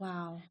court.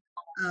 Wow.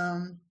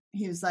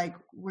 He was like,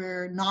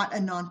 we're not a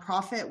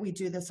nonprofit. We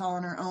do this all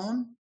on our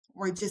own.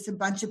 We're just a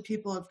bunch of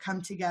people have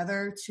come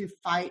together to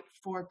fight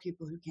for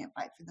people who can't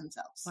fight for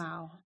themselves.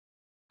 Wow.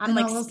 I'm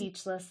like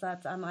speechless.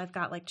 I've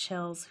got like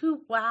chills.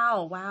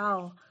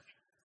 Wow.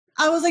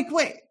 I was like,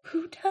 wait,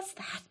 who does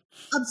that?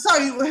 I'm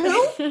sorry,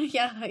 who?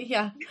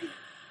 Yeah.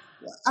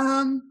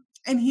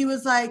 And he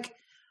was like,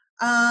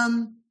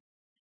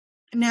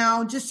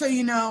 now, just so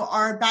you know,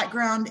 our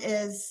background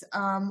is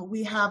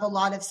we have a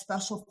lot of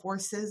special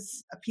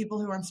forces, people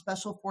who are in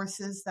special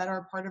forces that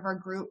are part of our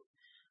group.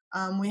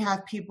 We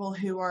have people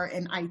who are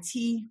in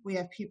IT. We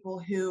have people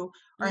who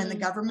are in the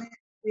government.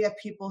 We have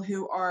people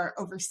who are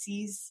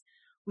overseas.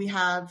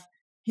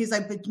 He's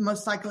like, but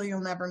most likely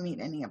you'll never meet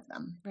any of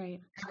them.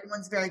 Right.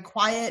 Everyone's very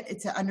quiet.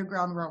 It's an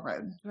underground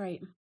railroad.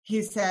 Right.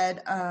 He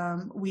said,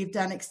 we've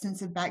done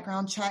extensive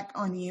background check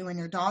on you and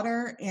your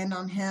daughter and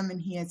on him,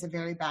 and he is a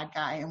very bad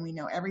guy, and we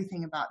know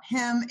everything about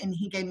him. And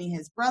he gave me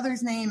his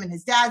brother's name and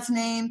his dad's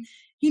name.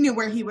 He knew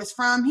where he was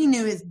from. He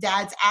knew his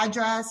dad's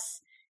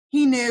address.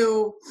 He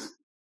knew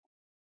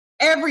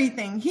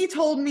everything. He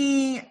told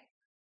me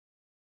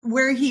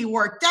where he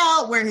worked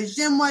out, where his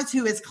gym was,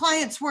 who his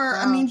clients were.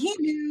 Wow. I mean, he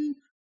knew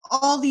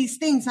all these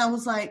things. I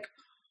was like,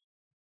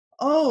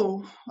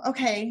 oh,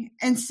 okay.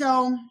 And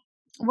so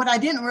what I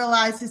didn't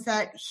realize is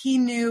that he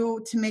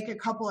knew to make a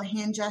couple of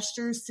hand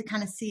gestures to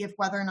kind of see if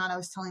whether or not I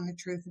was telling the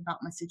truth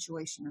about my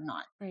situation or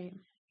not. Right.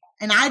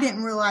 And I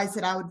didn't realize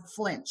that I would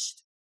flinch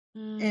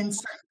in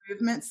certain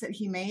movements that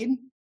he made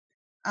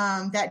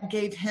that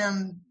gave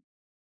him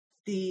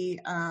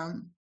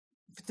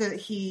that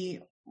he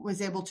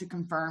was able to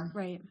confirm.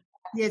 Right.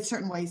 He had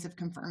certain ways of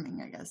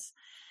confirming, I guess.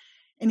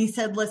 And he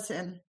said,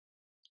 listen,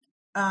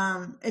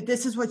 if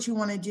this is what you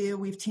want to do,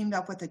 we've teamed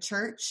up with a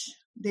church.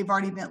 They've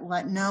already been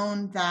let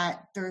known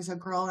that there's a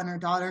girl and her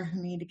daughter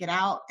who need to get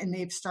out, and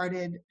they've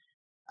started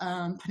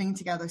putting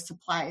together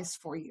supplies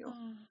for you.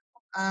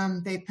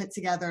 They put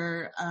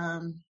together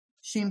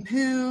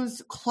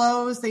shampoos,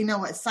 clothes. They know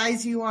what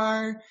size you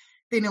are.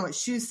 They know what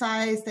shoe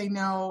size. They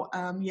know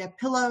you have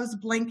pillows,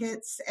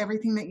 blankets,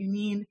 everything that you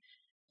need.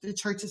 The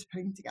church is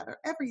putting together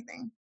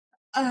everything.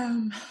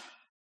 Oh,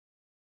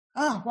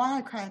 why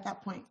I cry at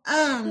that point?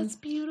 That's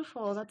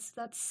beautiful. That's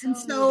so and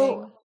so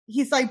moving.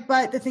 He's like,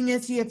 but the thing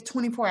is, you have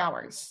 24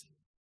 hours.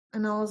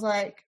 And I was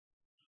like,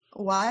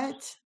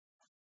 what?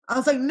 I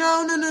was like,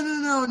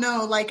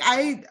 no. Like,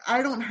 I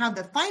don't have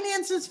the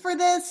finances for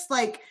this.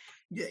 Like,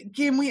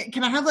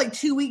 can I have like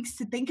 2 weeks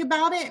to think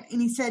about it?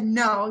 And he said,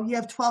 no, you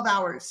have 12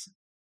 hours.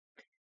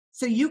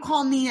 So you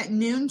call me at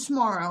noon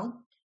tomorrow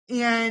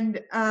and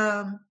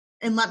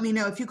let me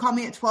know. If you call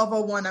me at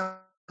 12:01, I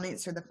won't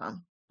answer the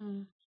phone. I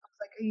was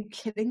like, are you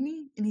kidding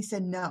me? And he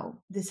said,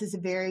 no, this is a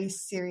very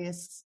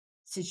serious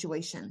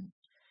situation.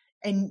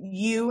 And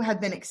you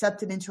have been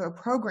accepted into a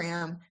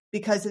program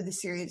because of the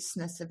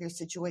seriousness of your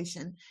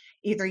situation.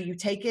 Either you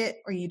take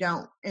it or you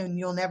don't, and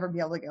you'll never be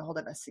able to get a hold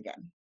of us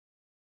again.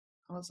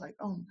 I was like,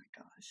 oh my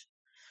gosh.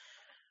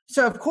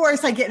 So of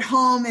course I get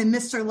home and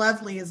Mr.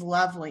 Lovely is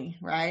lovely,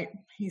 right?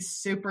 He's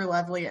super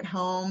lovely at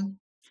home.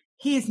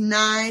 He's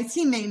nice.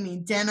 He made me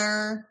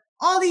dinner,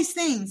 all these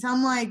things.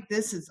 I'm like,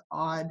 this is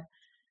odd.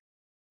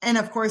 And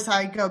of course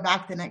I go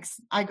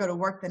to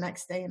work the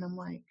next day and I'm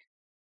like,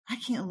 I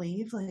can't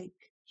leave. Like,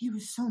 he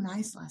was so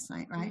nice last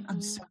night, right?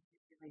 I'm so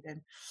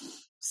manipulated.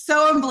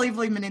 So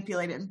unbelievably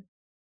manipulated.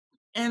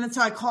 And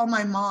so I call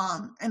my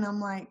mom and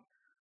I'm like,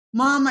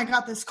 Mom, I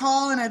got this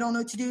call and I don't know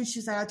what to do.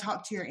 She's like, I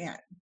talked to your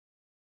aunt.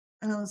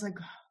 And I was like,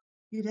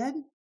 you did?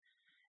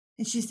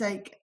 And she's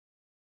like,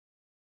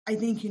 I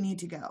think you need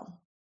to go.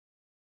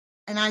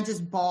 And I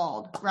just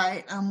bawled,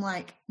 right? I'm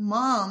like,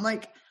 Mom,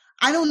 like,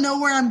 I don't know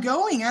where I'm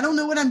going. I don't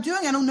know what I'm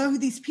doing. I don't know who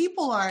these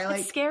people are.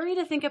 Like, it's scary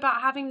to think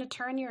about having to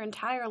turn your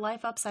entire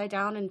life upside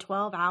down in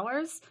 12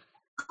 hours.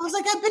 I was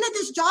like, I've been at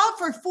this job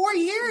for 4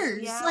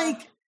 years. Yeah.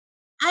 Like,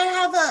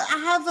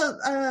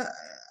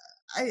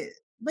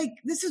 like,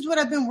 this is what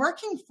I've been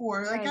working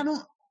for. Like, Right.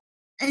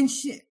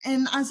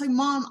 And I was like,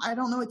 Mom, I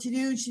don't know what to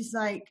do. And she's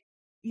like,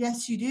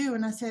 yes, you do.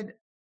 And I said,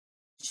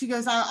 she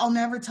goes, I'll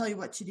never tell you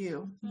what to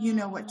do. You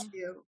know what to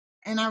do.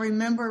 And I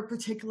remember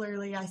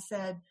particularly, I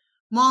said,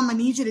 Mom, I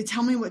need you to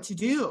tell me what to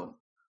do.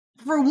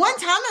 For one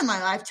time in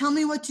my life, tell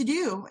me what to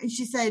do. And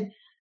she said,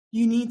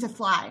 you need to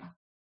fly.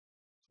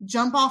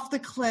 Jump off the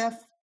cliff,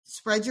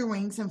 spread your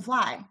wings and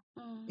fly.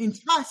 And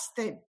trust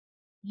that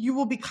you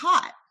will be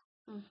caught.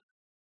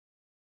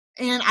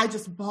 And I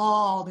just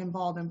bawled,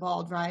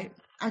 right?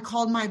 I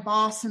called my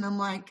boss and I'm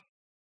like,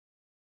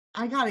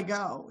 I gotta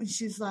go. And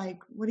she's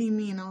like, what do you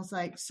mean? I was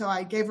like, so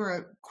I gave her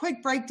a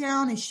quick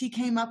breakdown and she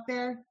came up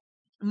there.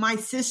 My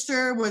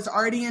sister was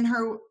already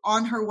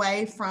on her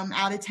way from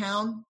out of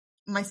town.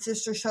 My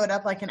sister showed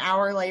up like an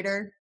hour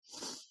later.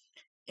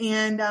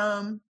 And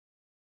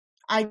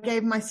I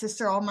gave my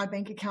sister all my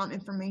bank account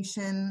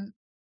information,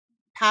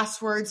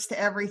 passwords to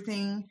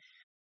everything.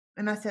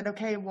 And I said,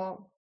 okay,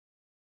 well,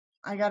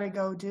 I got to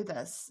go do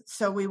this.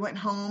 So we went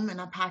home and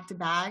I packed a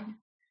bag.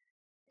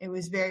 It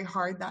was very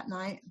hard that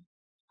night.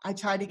 I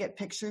tried to get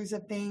pictures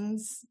of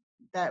things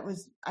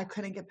I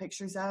couldn't get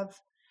pictures of.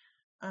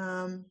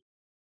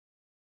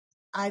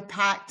 I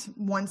packed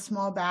one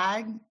small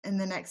bag, and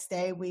the next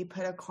day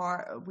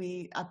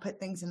I put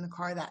things in the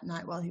car that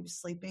night while he was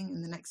sleeping.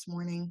 And the next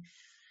morning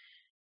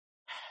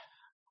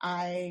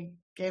I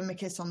gave him a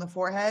kiss on the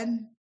forehead,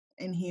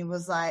 and he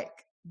was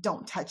like,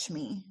 "Don't touch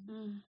me."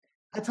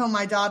 I told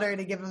my daughter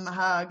to give him a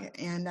hug,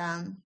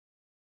 and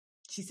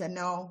she said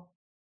no.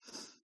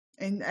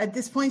 And at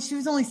this point, she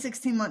was only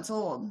 16 months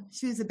old.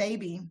 She was a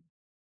baby.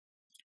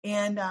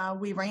 And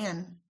we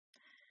ran.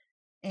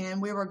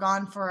 And we were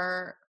gone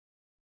for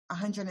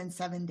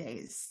 107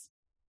 days.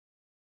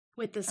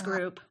 With this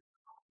group?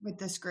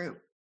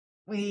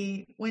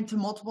 We went to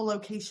multiple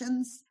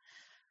locations.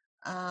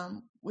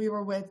 We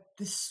were with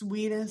the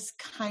sweetest,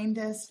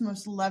 kindest,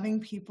 most loving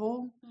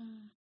people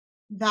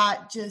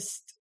that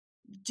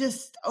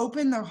just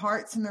opened their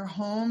hearts and their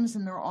homes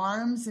and their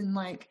arms, and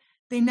like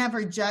they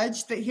never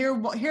judged. But here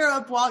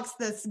up walks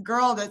this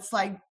girl that's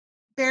like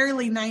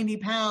barely 90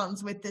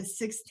 pounds with this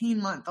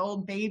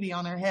 16-month-old baby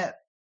on her hip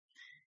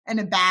and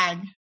a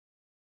bag,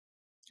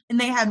 and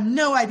they have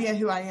no idea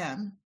who I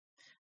am,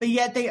 but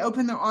yet they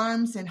open their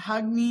arms and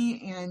hug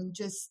me. And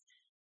just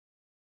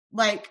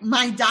like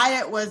my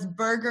diet was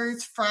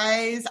burgers,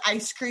 fries,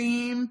 ice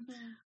cream,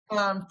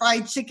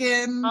 fried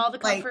chicken, all the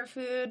comfort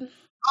food.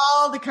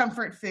 All the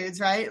comfort foods,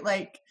 right?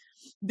 Like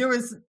they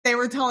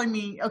were telling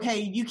me,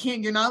 okay,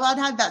 you're not allowed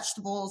to have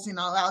vegetables. You're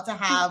not allowed to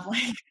have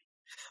like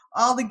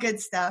all the good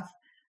stuff.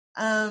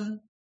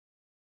 And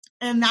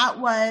that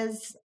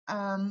was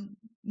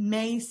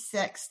May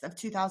 6th of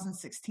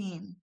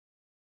 2016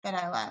 that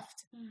I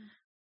left.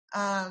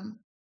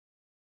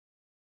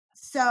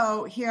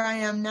 So here I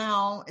am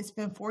now. It's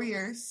been 4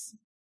 years.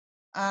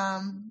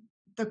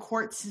 The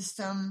court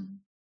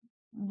system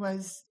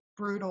was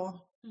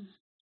brutal.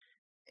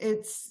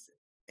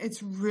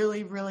 It's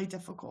really, really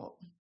difficult.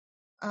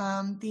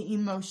 The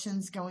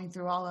emotions going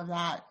through all of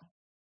that,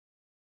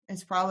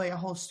 it's probably a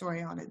whole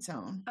story on its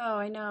own. Oh,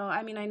 I know.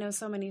 I mean, I know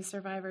so many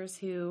survivors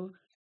who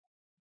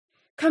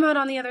come out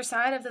on the other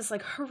side of this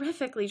like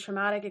horrifically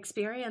traumatic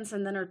experience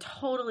and then are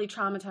totally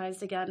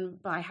traumatized again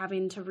by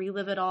having to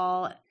relive it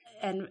all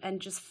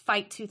and just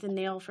fight tooth and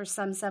nail for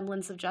some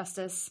semblance of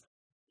justice,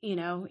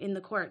 in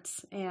the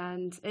courts.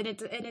 And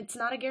it's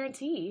not a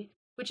guarantee,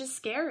 which is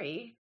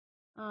scary.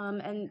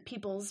 And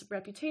people's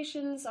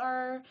reputations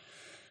are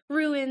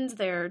ruined.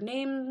 Their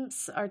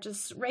names are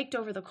just raked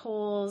over the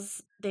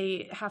coals.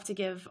 They have to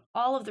give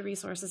all of the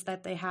resources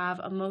that they have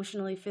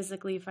emotionally,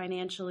 physically,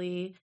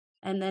 financially.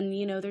 And then,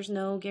 there's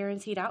no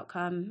guaranteed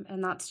outcome.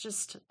 And that's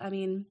just, I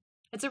mean,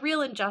 it's a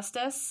real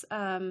injustice.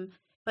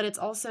 But it's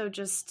also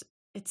just,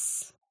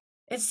 it's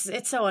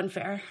so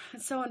unfair.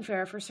 It's so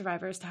unfair for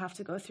survivors to have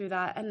to go through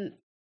that.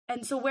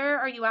 And so where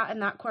are you at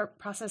in that court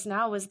process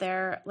now? Was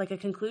there like a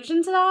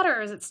conclusion to that, or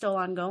is it still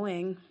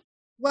ongoing?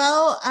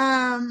 Well,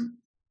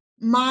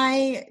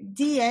 my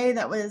DA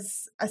that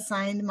was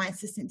assigned, my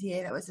assistant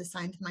DA that was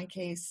assigned to my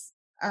case,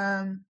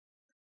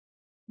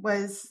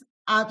 was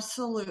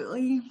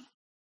absolutely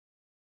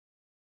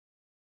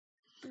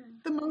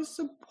the most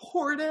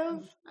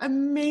supportive,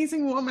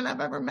 amazing woman I've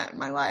ever met in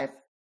my life.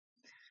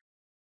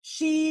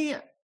 She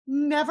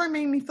never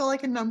made me feel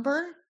like a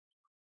number.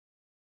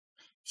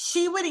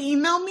 She would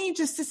email me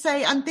just to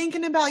say, "I'm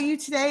thinking about you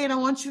today, and I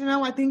want you to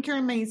know I think you're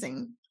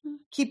amazing.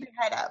 Keep your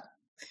head up."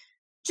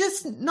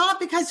 Just not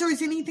because there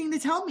was anything to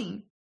tell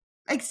me,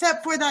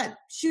 except for that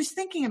she was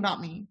thinking about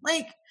me.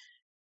 Like,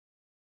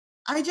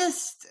 I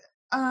just,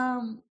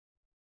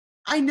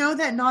 I know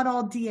that not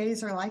all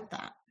DAs are like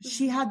that.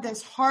 She had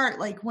this heart.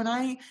 Like, when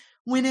I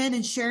went in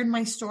and shared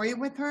my story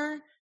with her,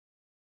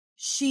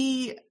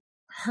 she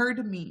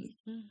heard me.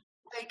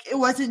 Like, it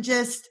wasn't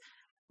just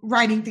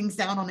writing things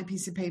down on a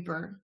piece of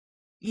paper,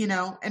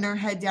 and her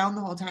head down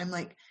the whole time.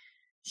 Like,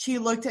 she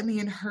looked at me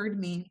and heard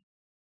me.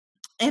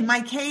 In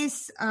my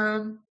case,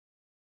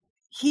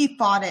 he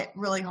fought it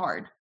really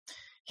hard.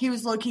 He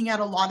was looking at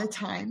a lot of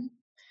time.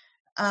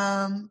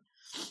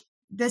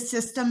 The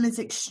system is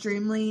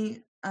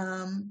extremely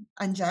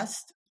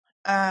unjust.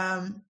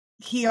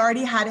 He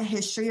already had a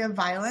history of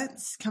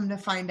violence, come to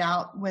find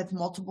out, with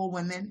multiple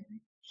women.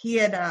 He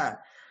had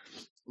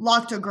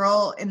locked a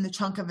girl in the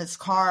trunk of his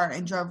car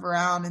and drove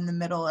around in the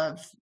middle of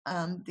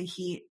the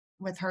heat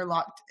with her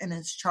locked in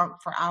his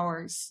trunk for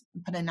hours,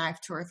 put a knife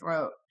to her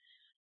throat,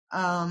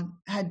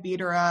 had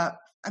beat her up.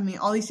 I mean,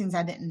 all these things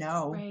I didn't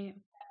know. Right.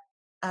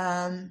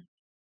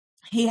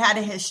 He had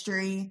a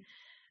history.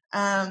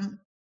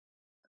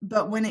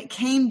 But when it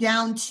came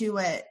down to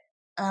it,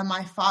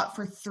 I fought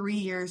for 3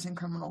 years in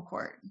criminal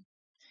court.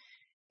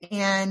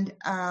 And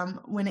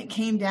when it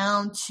came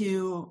down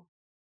to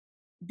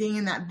being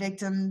in that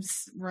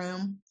victim's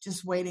room,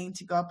 just waiting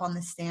to go up on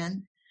the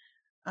stand,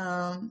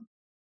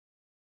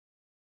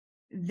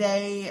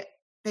 they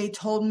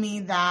told me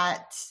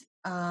that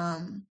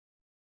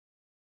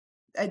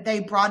they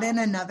brought in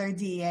another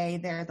DA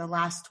there the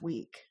last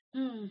week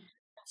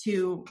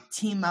to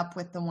team up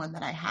with the one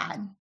that I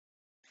had.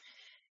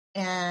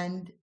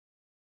 And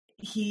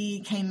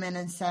he came in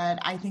and said,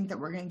 "I think that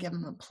we're going to give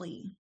him a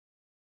plea."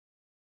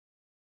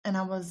 And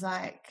I was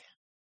like,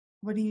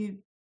 what do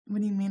you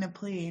what do you mean a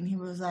plea? And he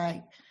was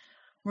like,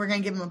 we're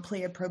going to give him a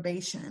plea of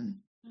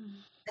probation. Mm.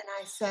 And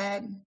I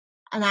said,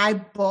 and I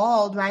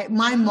bawled, right?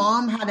 My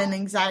mom had an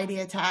anxiety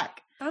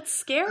attack. That's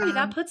scary.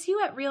 That puts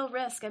you at real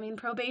risk. I mean,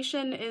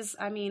 probation is,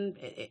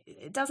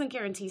 it doesn't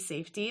guarantee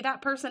safety.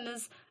 That person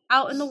is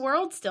out in the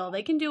world still.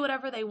 They can do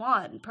whatever they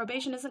want.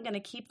 Probation isn't going to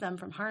keep them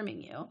from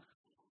harming you.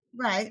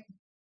 Right.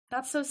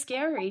 That's so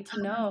scary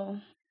to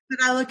know. But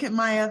I look at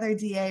my other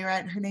DA,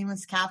 right? Her name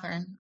is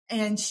Catherine,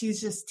 and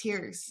she's just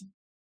tears.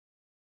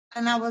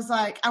 And I was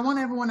like, I want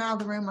everyone out of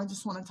the room. I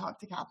just want to talk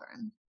to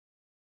Catherine.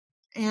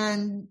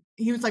 And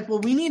he was like,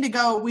 well, we need to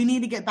go. We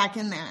need to get back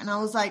in there. And I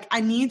was like,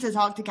 I need to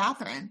talk to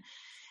Catherine.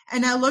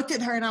 And I looked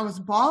at her and I was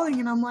bawling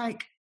and I'm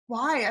like,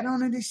 why? I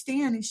don't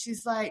understand. And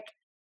she's like,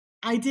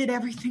 I did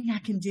everything I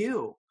can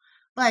do.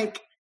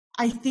 Like,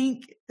 I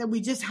think that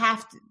we just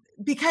have to,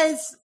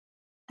 because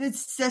the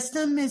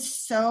system is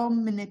so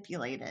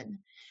manipulated,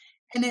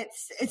 and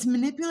it's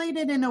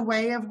manipulated in a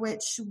way of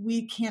which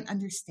we can't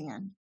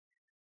understand.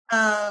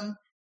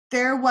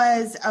 There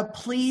was a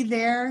plea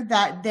there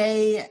that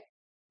they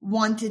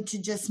wanted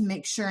to just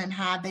make sure and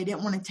have. They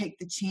didn't want to take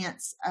the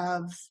chance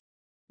of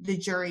the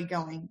jury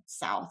going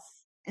south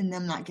and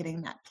them not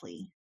getting that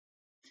plea.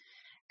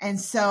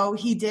 And so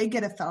he did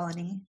get a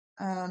felony.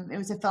 It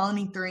was a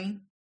felony 3.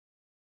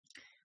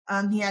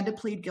 He had to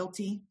plead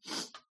guilty.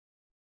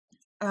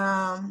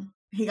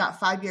 He got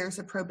 5 years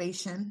of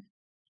probation,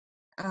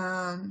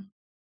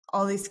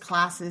 all these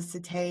classes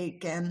to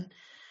take. And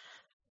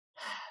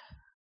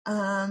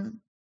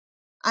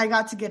I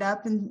got to get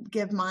up and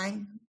give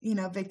my,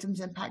 victim's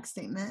impact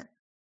statement.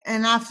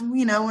 And after,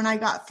 when I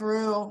got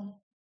through,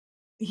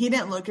 he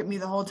didn't look at me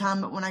the whole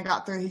time, but when I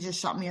got through, he just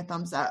shot me a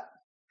thumbs up.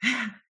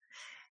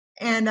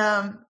 And,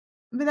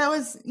 but that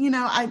was,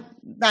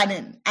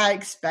 I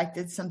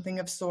expected something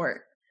of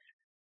sort.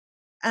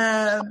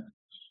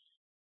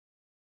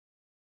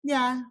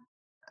 Yeah.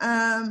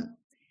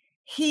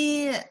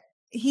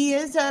 He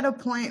is at a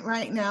point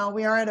right now.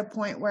 We are at a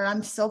point where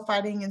I'm still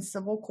fighting in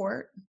civil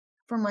court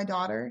for my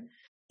daughter.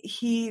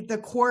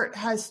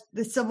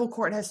 The civil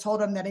court has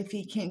told him that if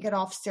he can't get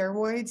off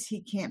steroids,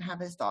 he can't have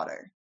his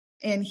daughter.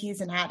 And he's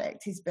an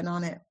addict. He's been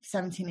on it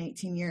 17,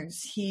 18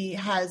 years. He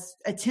has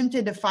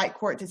attempted to fight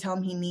court to tell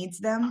him he needs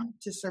them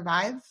to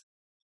survive.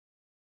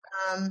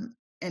 And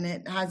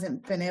it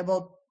hasn't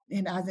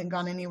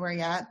gone anywhere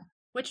yet.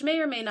 Which may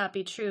or may not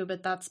be true,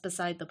 but that's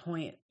beside the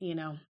point,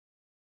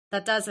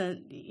 That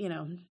doesn't,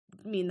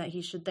 mean that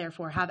he should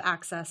therefore have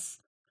access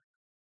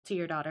to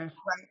your daughter.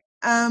 Right.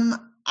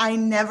 I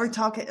never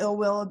talk ill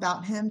will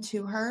about him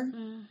to her,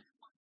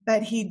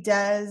 but he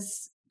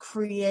does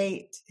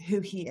create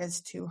who he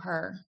is to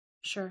her.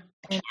 Sure.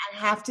 And I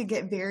have to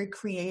get very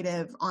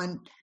creative on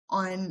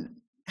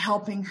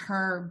helping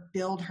her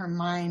build her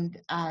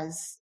mind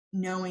as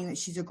knowing that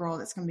she's a girl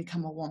that's going to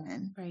become a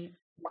woman right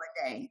one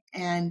day.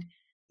 And,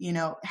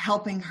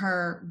 helping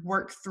her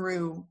work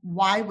through,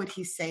 why would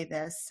he say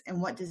this? And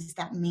what does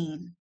that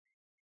mean?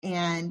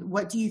 And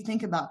what do you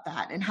think about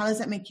that? And how does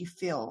that make you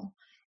feel?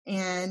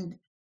 And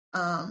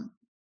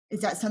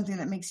is that something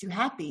that makes you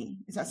happy?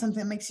 Is that something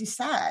that makes you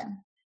sad?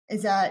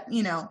 Is that,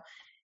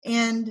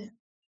 and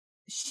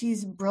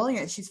she's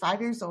brilliant. She's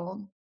 5 years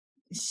old.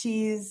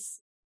 She's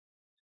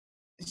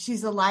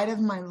the light of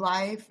my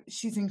life.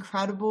 She's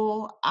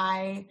incredible.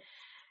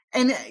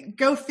 And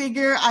go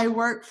figure, I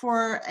work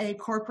for a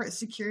corporate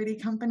security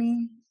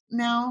company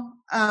now.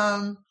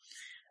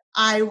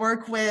 I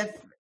work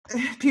with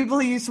people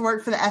who used to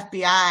work for the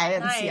FBI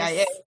and the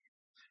CIA.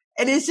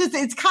 And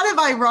it's kind of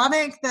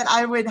ironic that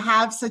I would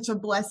have such a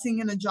blessing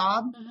in a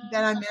job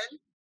that I'm in.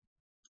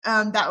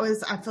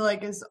 I feel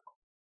like is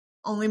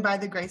only by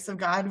the grace of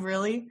God,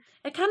 really.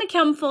 It kind of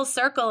came full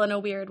circle in a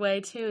weird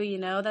way too,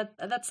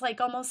 that's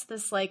like almost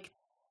this, like,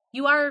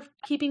 you are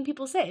keeping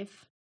people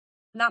safe.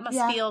 And that must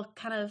feel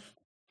kind of,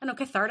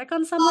 cathartic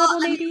on some level,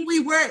 maybe?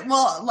 We work,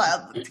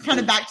 to kind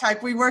of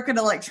backtrack, we work in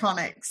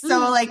electronics.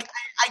 So like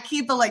I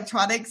keep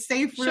electronics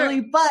safe,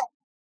 really, but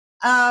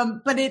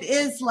it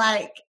is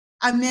like,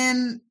 I'm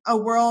in a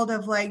world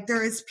of like,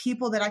 there is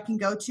people that I can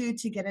go to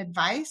get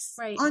advice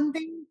on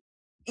things.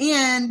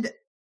 And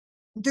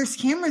there's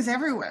cameras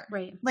everywhere.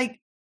 Right. Like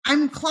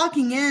I'm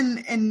clocking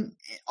in and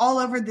all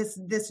over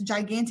this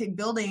gigantic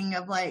building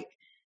of like,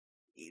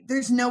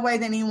 there's no way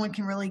that anyone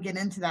can really get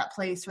into that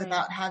place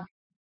without having,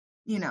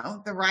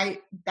 the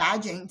right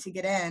badging to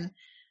get in.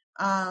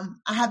 I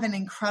have an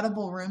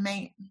incredible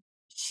roommate.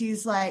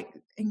 She's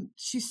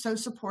so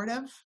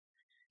supportive.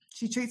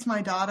 She treats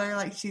my daughter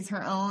like she's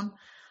her own.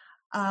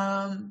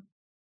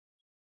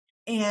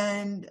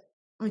 And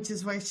which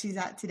is where she's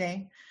at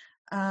today.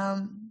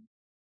 My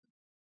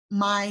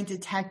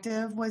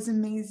detective was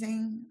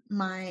amazing.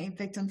 My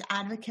victim's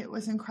advocate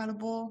was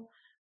incredible.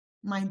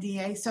 My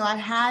DA. So I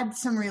had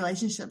some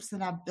relationships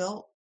that I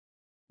built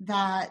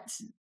that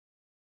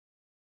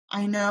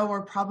I know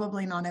were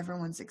probably not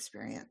everyone's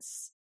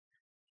experience.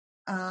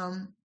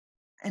 And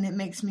it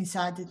makes me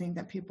sad to think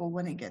that people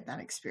wouldn't get that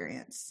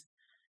experience.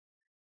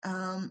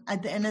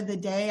 At the end of the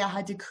day, I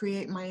had to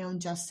create my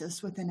own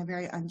justice within a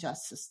very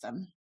unjust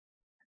system.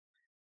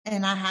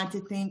 And I had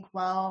to think,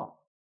 well,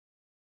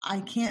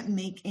 I can't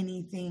make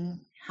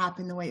anything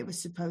happen the way it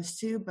was supposed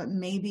to, but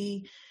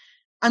maybe,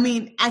 I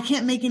mean, I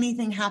can't make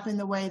anything happen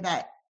the way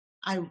that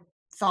I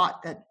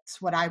thought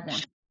that's what I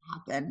wanted to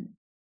happen.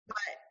 But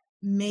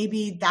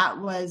maybe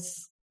that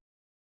was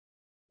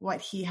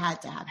what he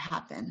had to have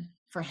happen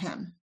for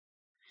him.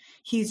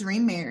 He's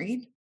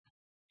remarried.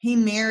 He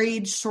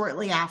married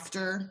shortly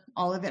after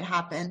all of it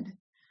happened.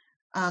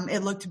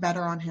 It looked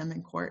better on him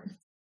in court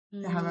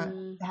to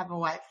have a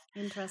wife.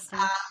 Interesting.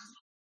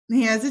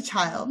 He has a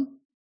child,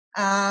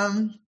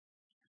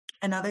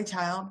 another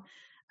child.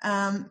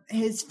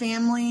 His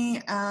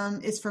family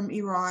is from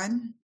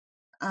Iran.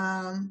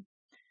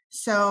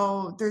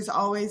 So there's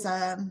always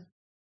a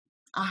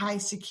high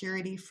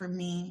security for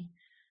me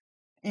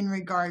in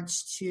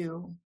regards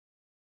to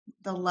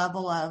the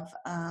level of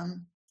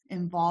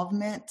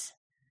involvement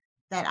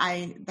that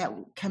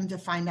come to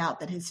find out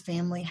that his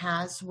family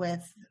has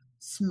with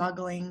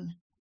smuggling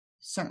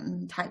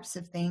certain types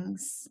of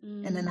things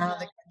in and out of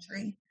the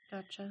country.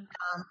 Gotcha.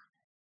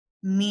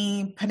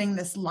 Me putting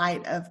this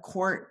light of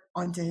court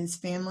onto his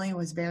family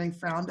was very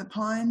frowned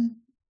upon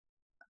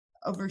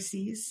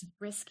overseas.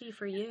 Risky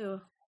for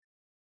you.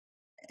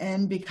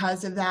 And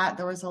because of that,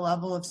 there was a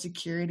level of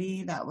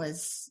security that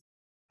was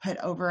put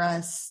over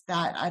us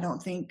that I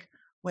don't think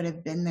would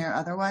have been there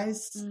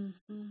otherwise.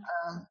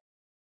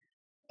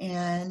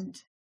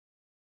 And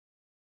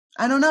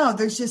I don't know,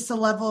 there's just a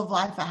level of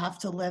life I have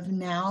to live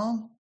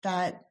now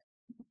that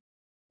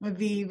would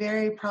be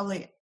very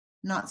probably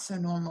not so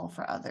normal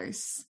for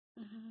others.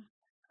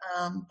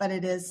 But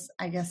it is,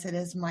 I guess it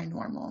is my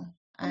normal.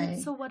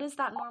 So what does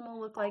that normal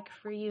look like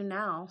for you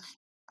now?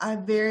 A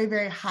very,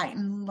 very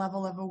heightened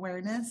level of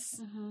awareness.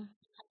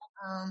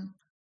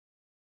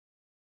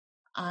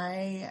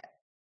 I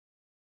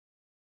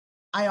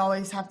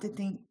always have to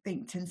think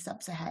 10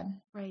 steps ahead.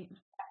 Right.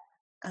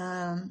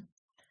 I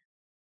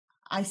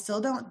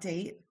still don't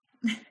date.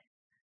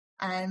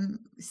 I'm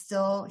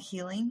still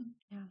healing,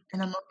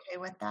 and I'm okay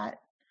with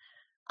that.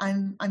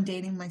 I'm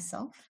dating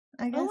myself,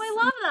 I guess. Oh, I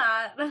love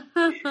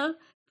that.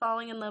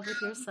 Falling in love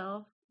with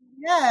yourself.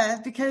 Yeah,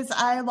 because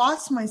I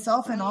lost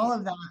myself in all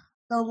of that.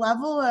 The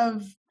level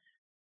of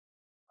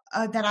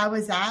that I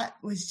was at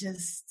was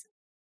just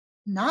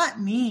not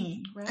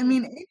me. Right. I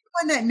mean,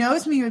 anyone that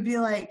knows me would be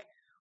like,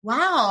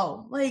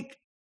 wow, like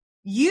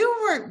you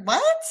were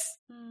what?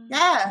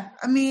 Yeah.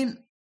 I mean,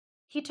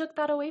 he took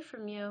that away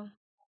from you.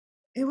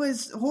 It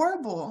was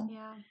horrible.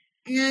 Yeah.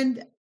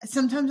 And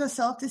sometimes I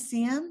still have to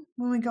see him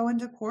when we go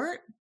into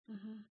court.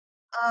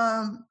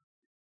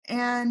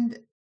 And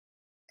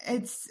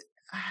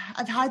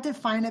I've had to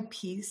find a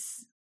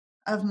peace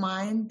of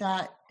mind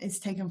that it's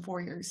taken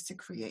 4 years to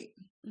create.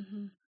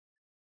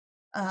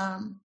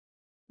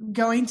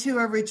 Going to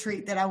a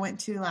retreat that I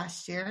went to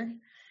last year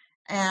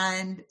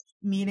and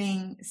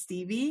meeting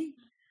Stevie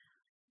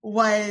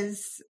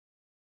was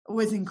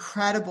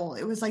incredible.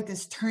 It was like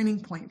this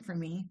turning point for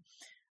me.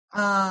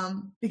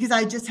 Because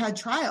I just had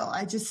trial.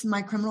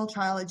 My criminal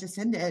trial had just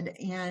ended.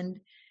 And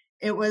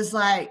it was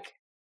like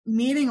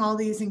meeting all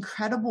these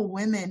incredible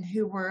women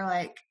who were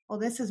like, well,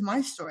 this is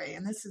my story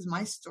and this is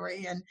my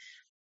story. And,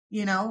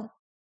 you know,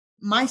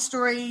 my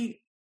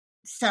story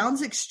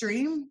sounds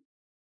extreme,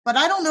 but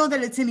I don't know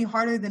that it's any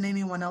harder than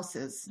anyone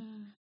else's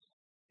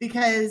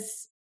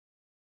because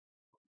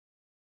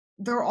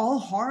they're all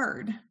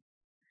hard.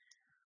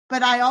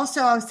 But I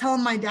was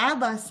telling my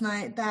dad last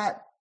night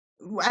that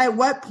at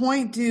what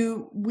point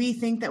do we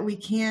think that we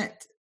can't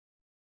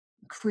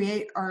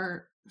create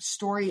our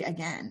story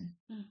again?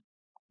 You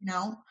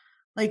know,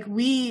 like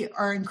we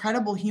are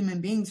incredible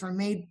human beings. We're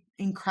made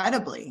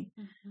incredibly,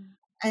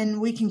 and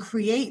we can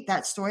create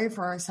that story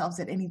for ourselves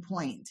at any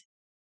point.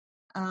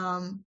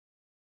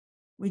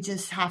 We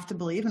just have to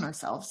believe in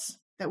ourselves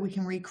that we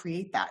can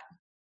recreate that.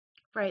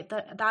 Right.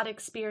 That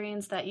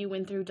experience that you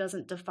went through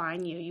doesn't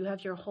define you. You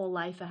have your whole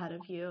life ahead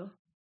of you.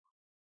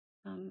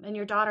 And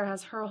your daughter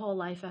has her whole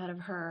life ahead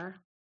of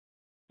her.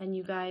 And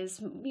you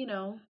guys, you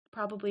know,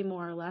 probably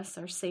more or less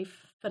are safe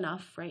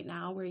enough right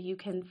now where you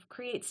can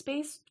create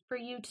space for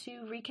you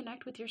to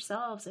reconnect with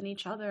yourselves and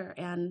each other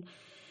and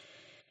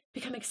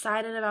become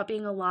excited about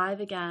being alive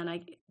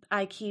again.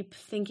 I keep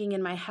thinking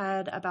in my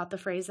head about the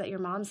phrase that your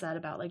mom said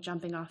about like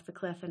jumping off the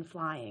cliff and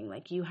flying.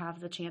 Like you have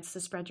the chance to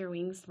spread your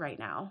wings right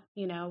now,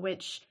 you know,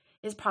 which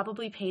is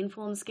probably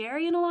painful and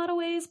scary in a lot of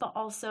ways, but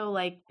also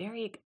like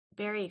very,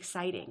 very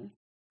exciting.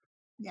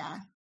 Yeah.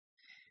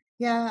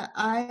 Yeah.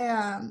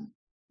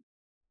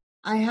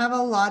 I have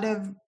a lot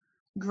of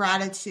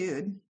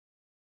gratitude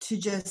to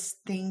just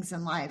things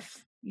in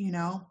life, you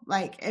know,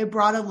 like it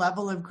brought a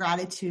level of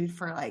gratitude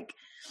for like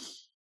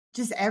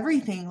just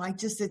everything, like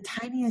just the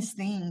tiniest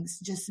things,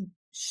 just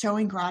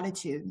showing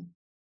gratitude,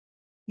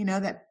 you know,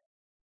 that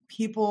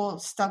people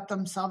stuck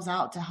themselves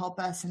out to help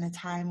us in a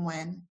time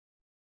when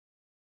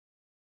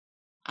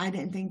I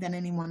didn't think that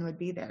anyone would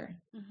be there.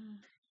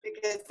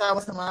 Because I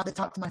wasn't allowed to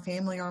talk to my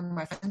family or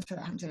my friends for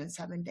the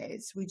 107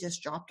 days. We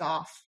just dropped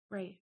off.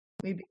 Right.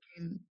 We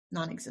became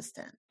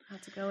non-existent.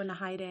 Had to go into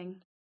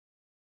hiding.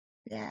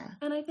 Yeah.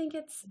 And I think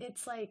it's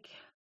like,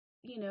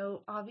 you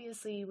know,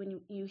 obviously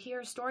when you hear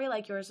a story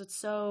like yours, it's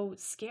so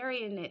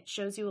scary, and it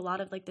shows you a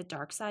lot of like the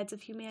dark sides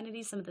of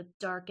humanity, some of the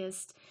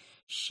darkest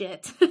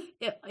shit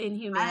in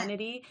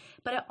humanity,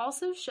 but it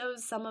also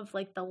shows some of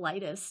like the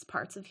lightest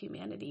parts of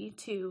humanity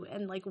too,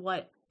 and like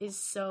what is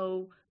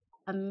so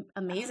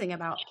amazing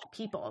about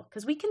people,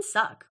 because we can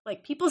suck,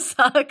 like people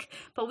suck,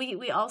 but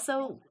we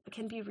also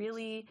can be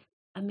really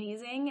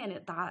amazing. And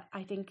that,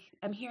 I think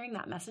I'm hearing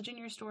that message in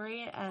your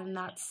story, and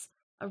that's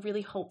a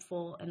really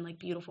hopeful and like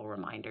beautiful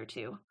reminder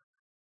too.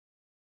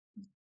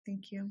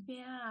 Thank you.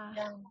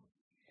 Yeah.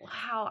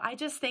 Wow. I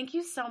just thank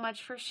you so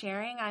much for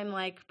sharing. I'm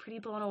like pretty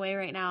blown away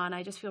right now, and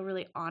I just feel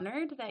really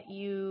honored that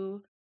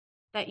you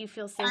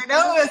feel safe. I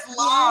know it's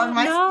long.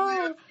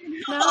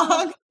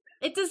 No.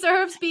 It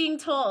deserves being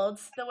told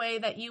the way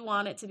that you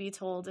want it to be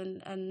told,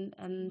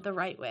 and the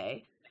right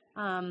way.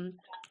 I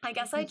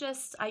guess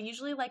I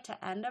usually like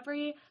to end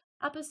every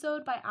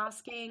episode by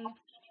asking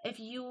if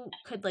you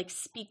could like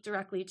speak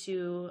directly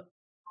to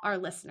our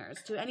listeners,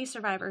 to any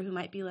survivor who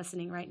might be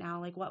listening right now,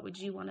 like what would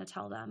you want to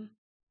tell them?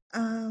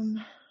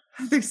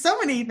 There's so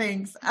many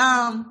things.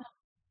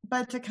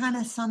 But to kind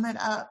of sum it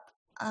up,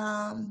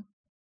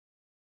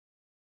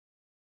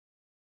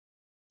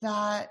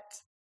 that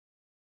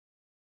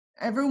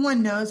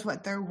everyone knows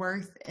what their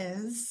worth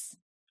is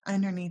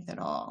underneath it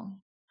all.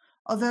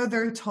 Although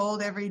they're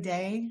told every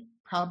day,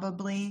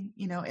 probably,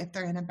 you know, if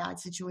they're in a bad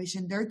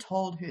situation, they're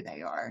told who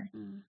they are.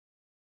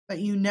 But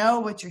you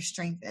know what your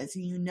strength is,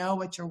 and you know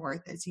what your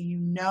worth is, and you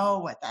know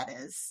what that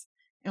is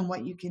and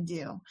what you can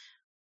do.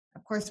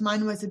 Of course,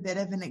 mine was a bit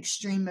of an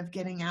extreme of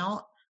getting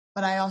out,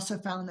 but I also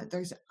found that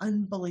there's an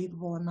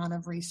unbelievable amount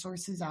of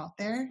resources out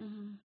there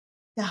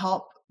to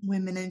help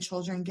women and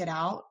children get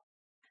out.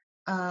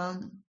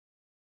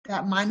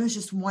 That mine was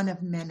just one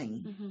of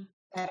many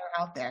that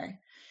are out there.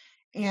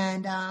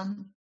 And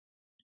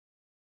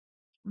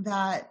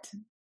that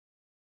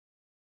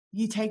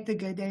you take the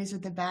good days or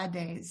the bad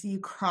days. You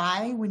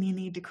cry when you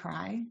need to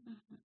cry.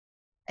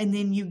 And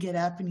then you get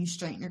up and you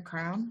straighten your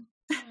crown.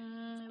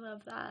 I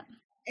love that.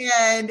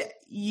 And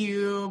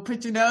you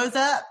put your nose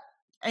up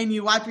and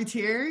you wipe your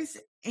tears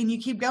and you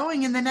keep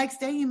going. And the next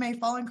day you may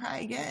fall and cry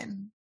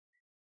again.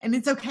 And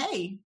it's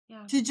okay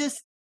to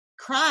just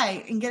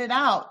cry and get it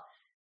out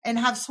and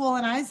have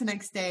swollen eyes the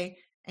next day.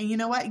 And you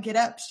know what? Get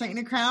up, straighten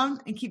your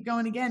crown, and keep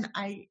going again.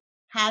 I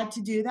had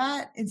to do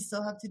that and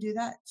still have to do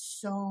that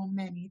so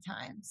many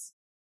times.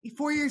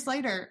 4 years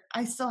later,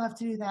 I still have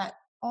to do that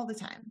all the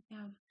time.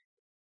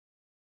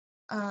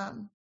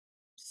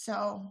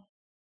 So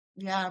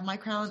yeah, my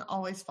crown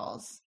always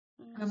falls.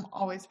 I'm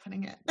always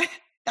putting it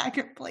back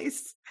in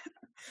place.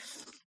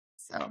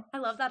 So I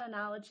love that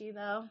analogy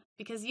though,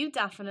 because you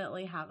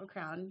definitely have a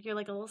crown. You're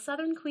like a little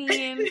Southern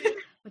queen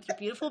with your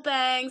beautiful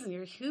bangs and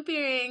your hoop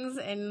earrings.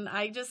 And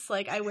I just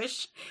like, I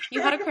wish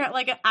you had a crown,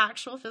 like an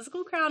actual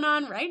physical crown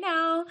on right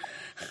now.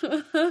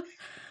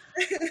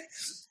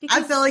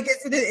 I feel like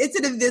it's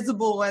an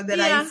invisible one that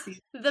I see.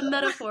 The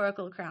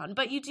metaphorical crown,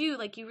 but you do,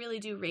 like, you really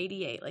do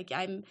radiate. Like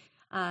I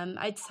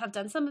have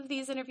done some of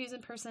these interviews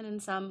in person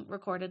and some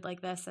recorded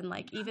like this. And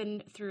like,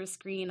 even through a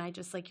screen, I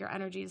just like, your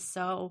energy is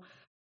so,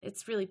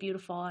 it's really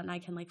beautiful, and I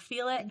can like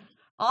feel it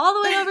all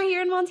the way over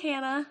here in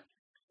Montana.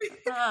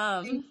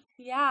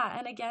 Yeah.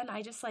 And again,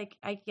 I just like,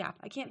 I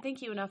can't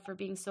thank you enough for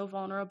being so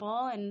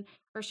vulnerable and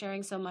for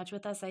sharing so much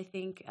with us. I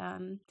think,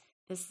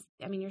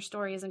 your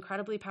story is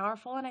incredibly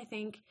powerful. And I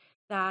think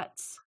that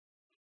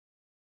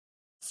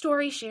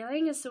story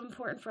sharing is so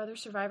important for other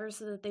survivors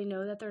so that they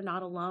know that they're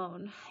not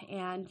alone.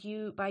 And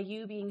by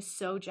you being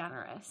so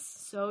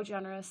generous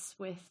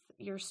with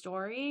your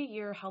story,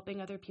 you're helping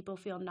other people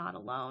feel not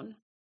alone.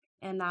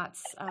 And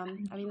that's,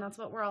 that's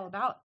what we're all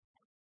about.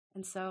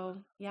 And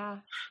so, yeah.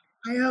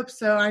 I hope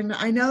so.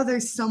 I know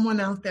there's someone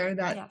out there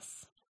that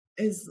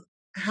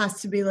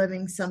has to be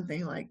living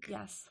something like,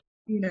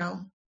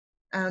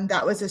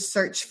 that was a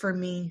search for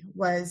me,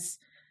 was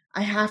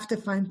I have to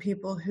find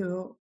people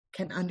who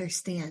can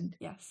understand.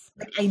 Yes.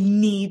 Like, I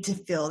need to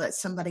feel that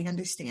somebody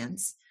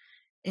understands.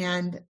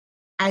 And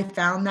I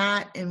found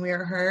that in We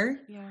Are Her.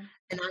 Yeah.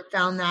 And I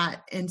found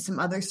that in some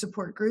other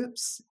support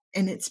groups.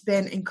 And it's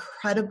been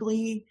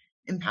incredibly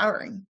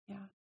empowering.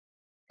 Yeah.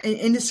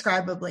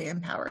 Indescribably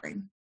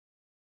empowering.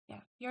 Yeah.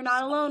 You're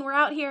not alone. We're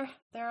out here.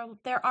 There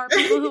are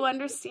people who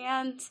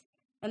understand,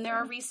 and there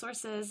are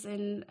resources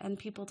and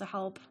people to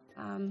help.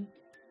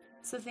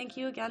 So thank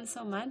you again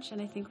so much.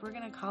 And I think we're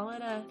going to call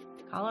it a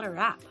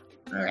wrap.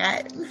 All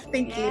right.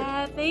 Thank you.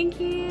 Yeah, thank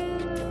you.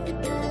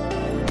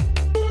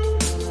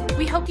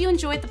 We hope you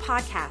enjoyed the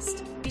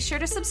podcast. Be sure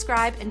to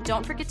subscribe, and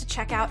don't forget to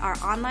check out our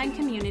online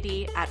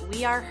community at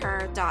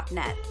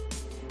weareher.net.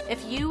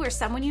 If you or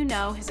someone you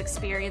know has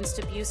experienced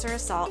abuse or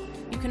assault,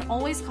 you can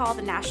always call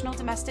the National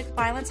Domestic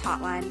Violence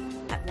Hotline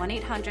at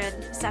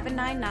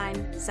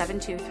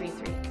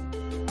 1-800-799-7233.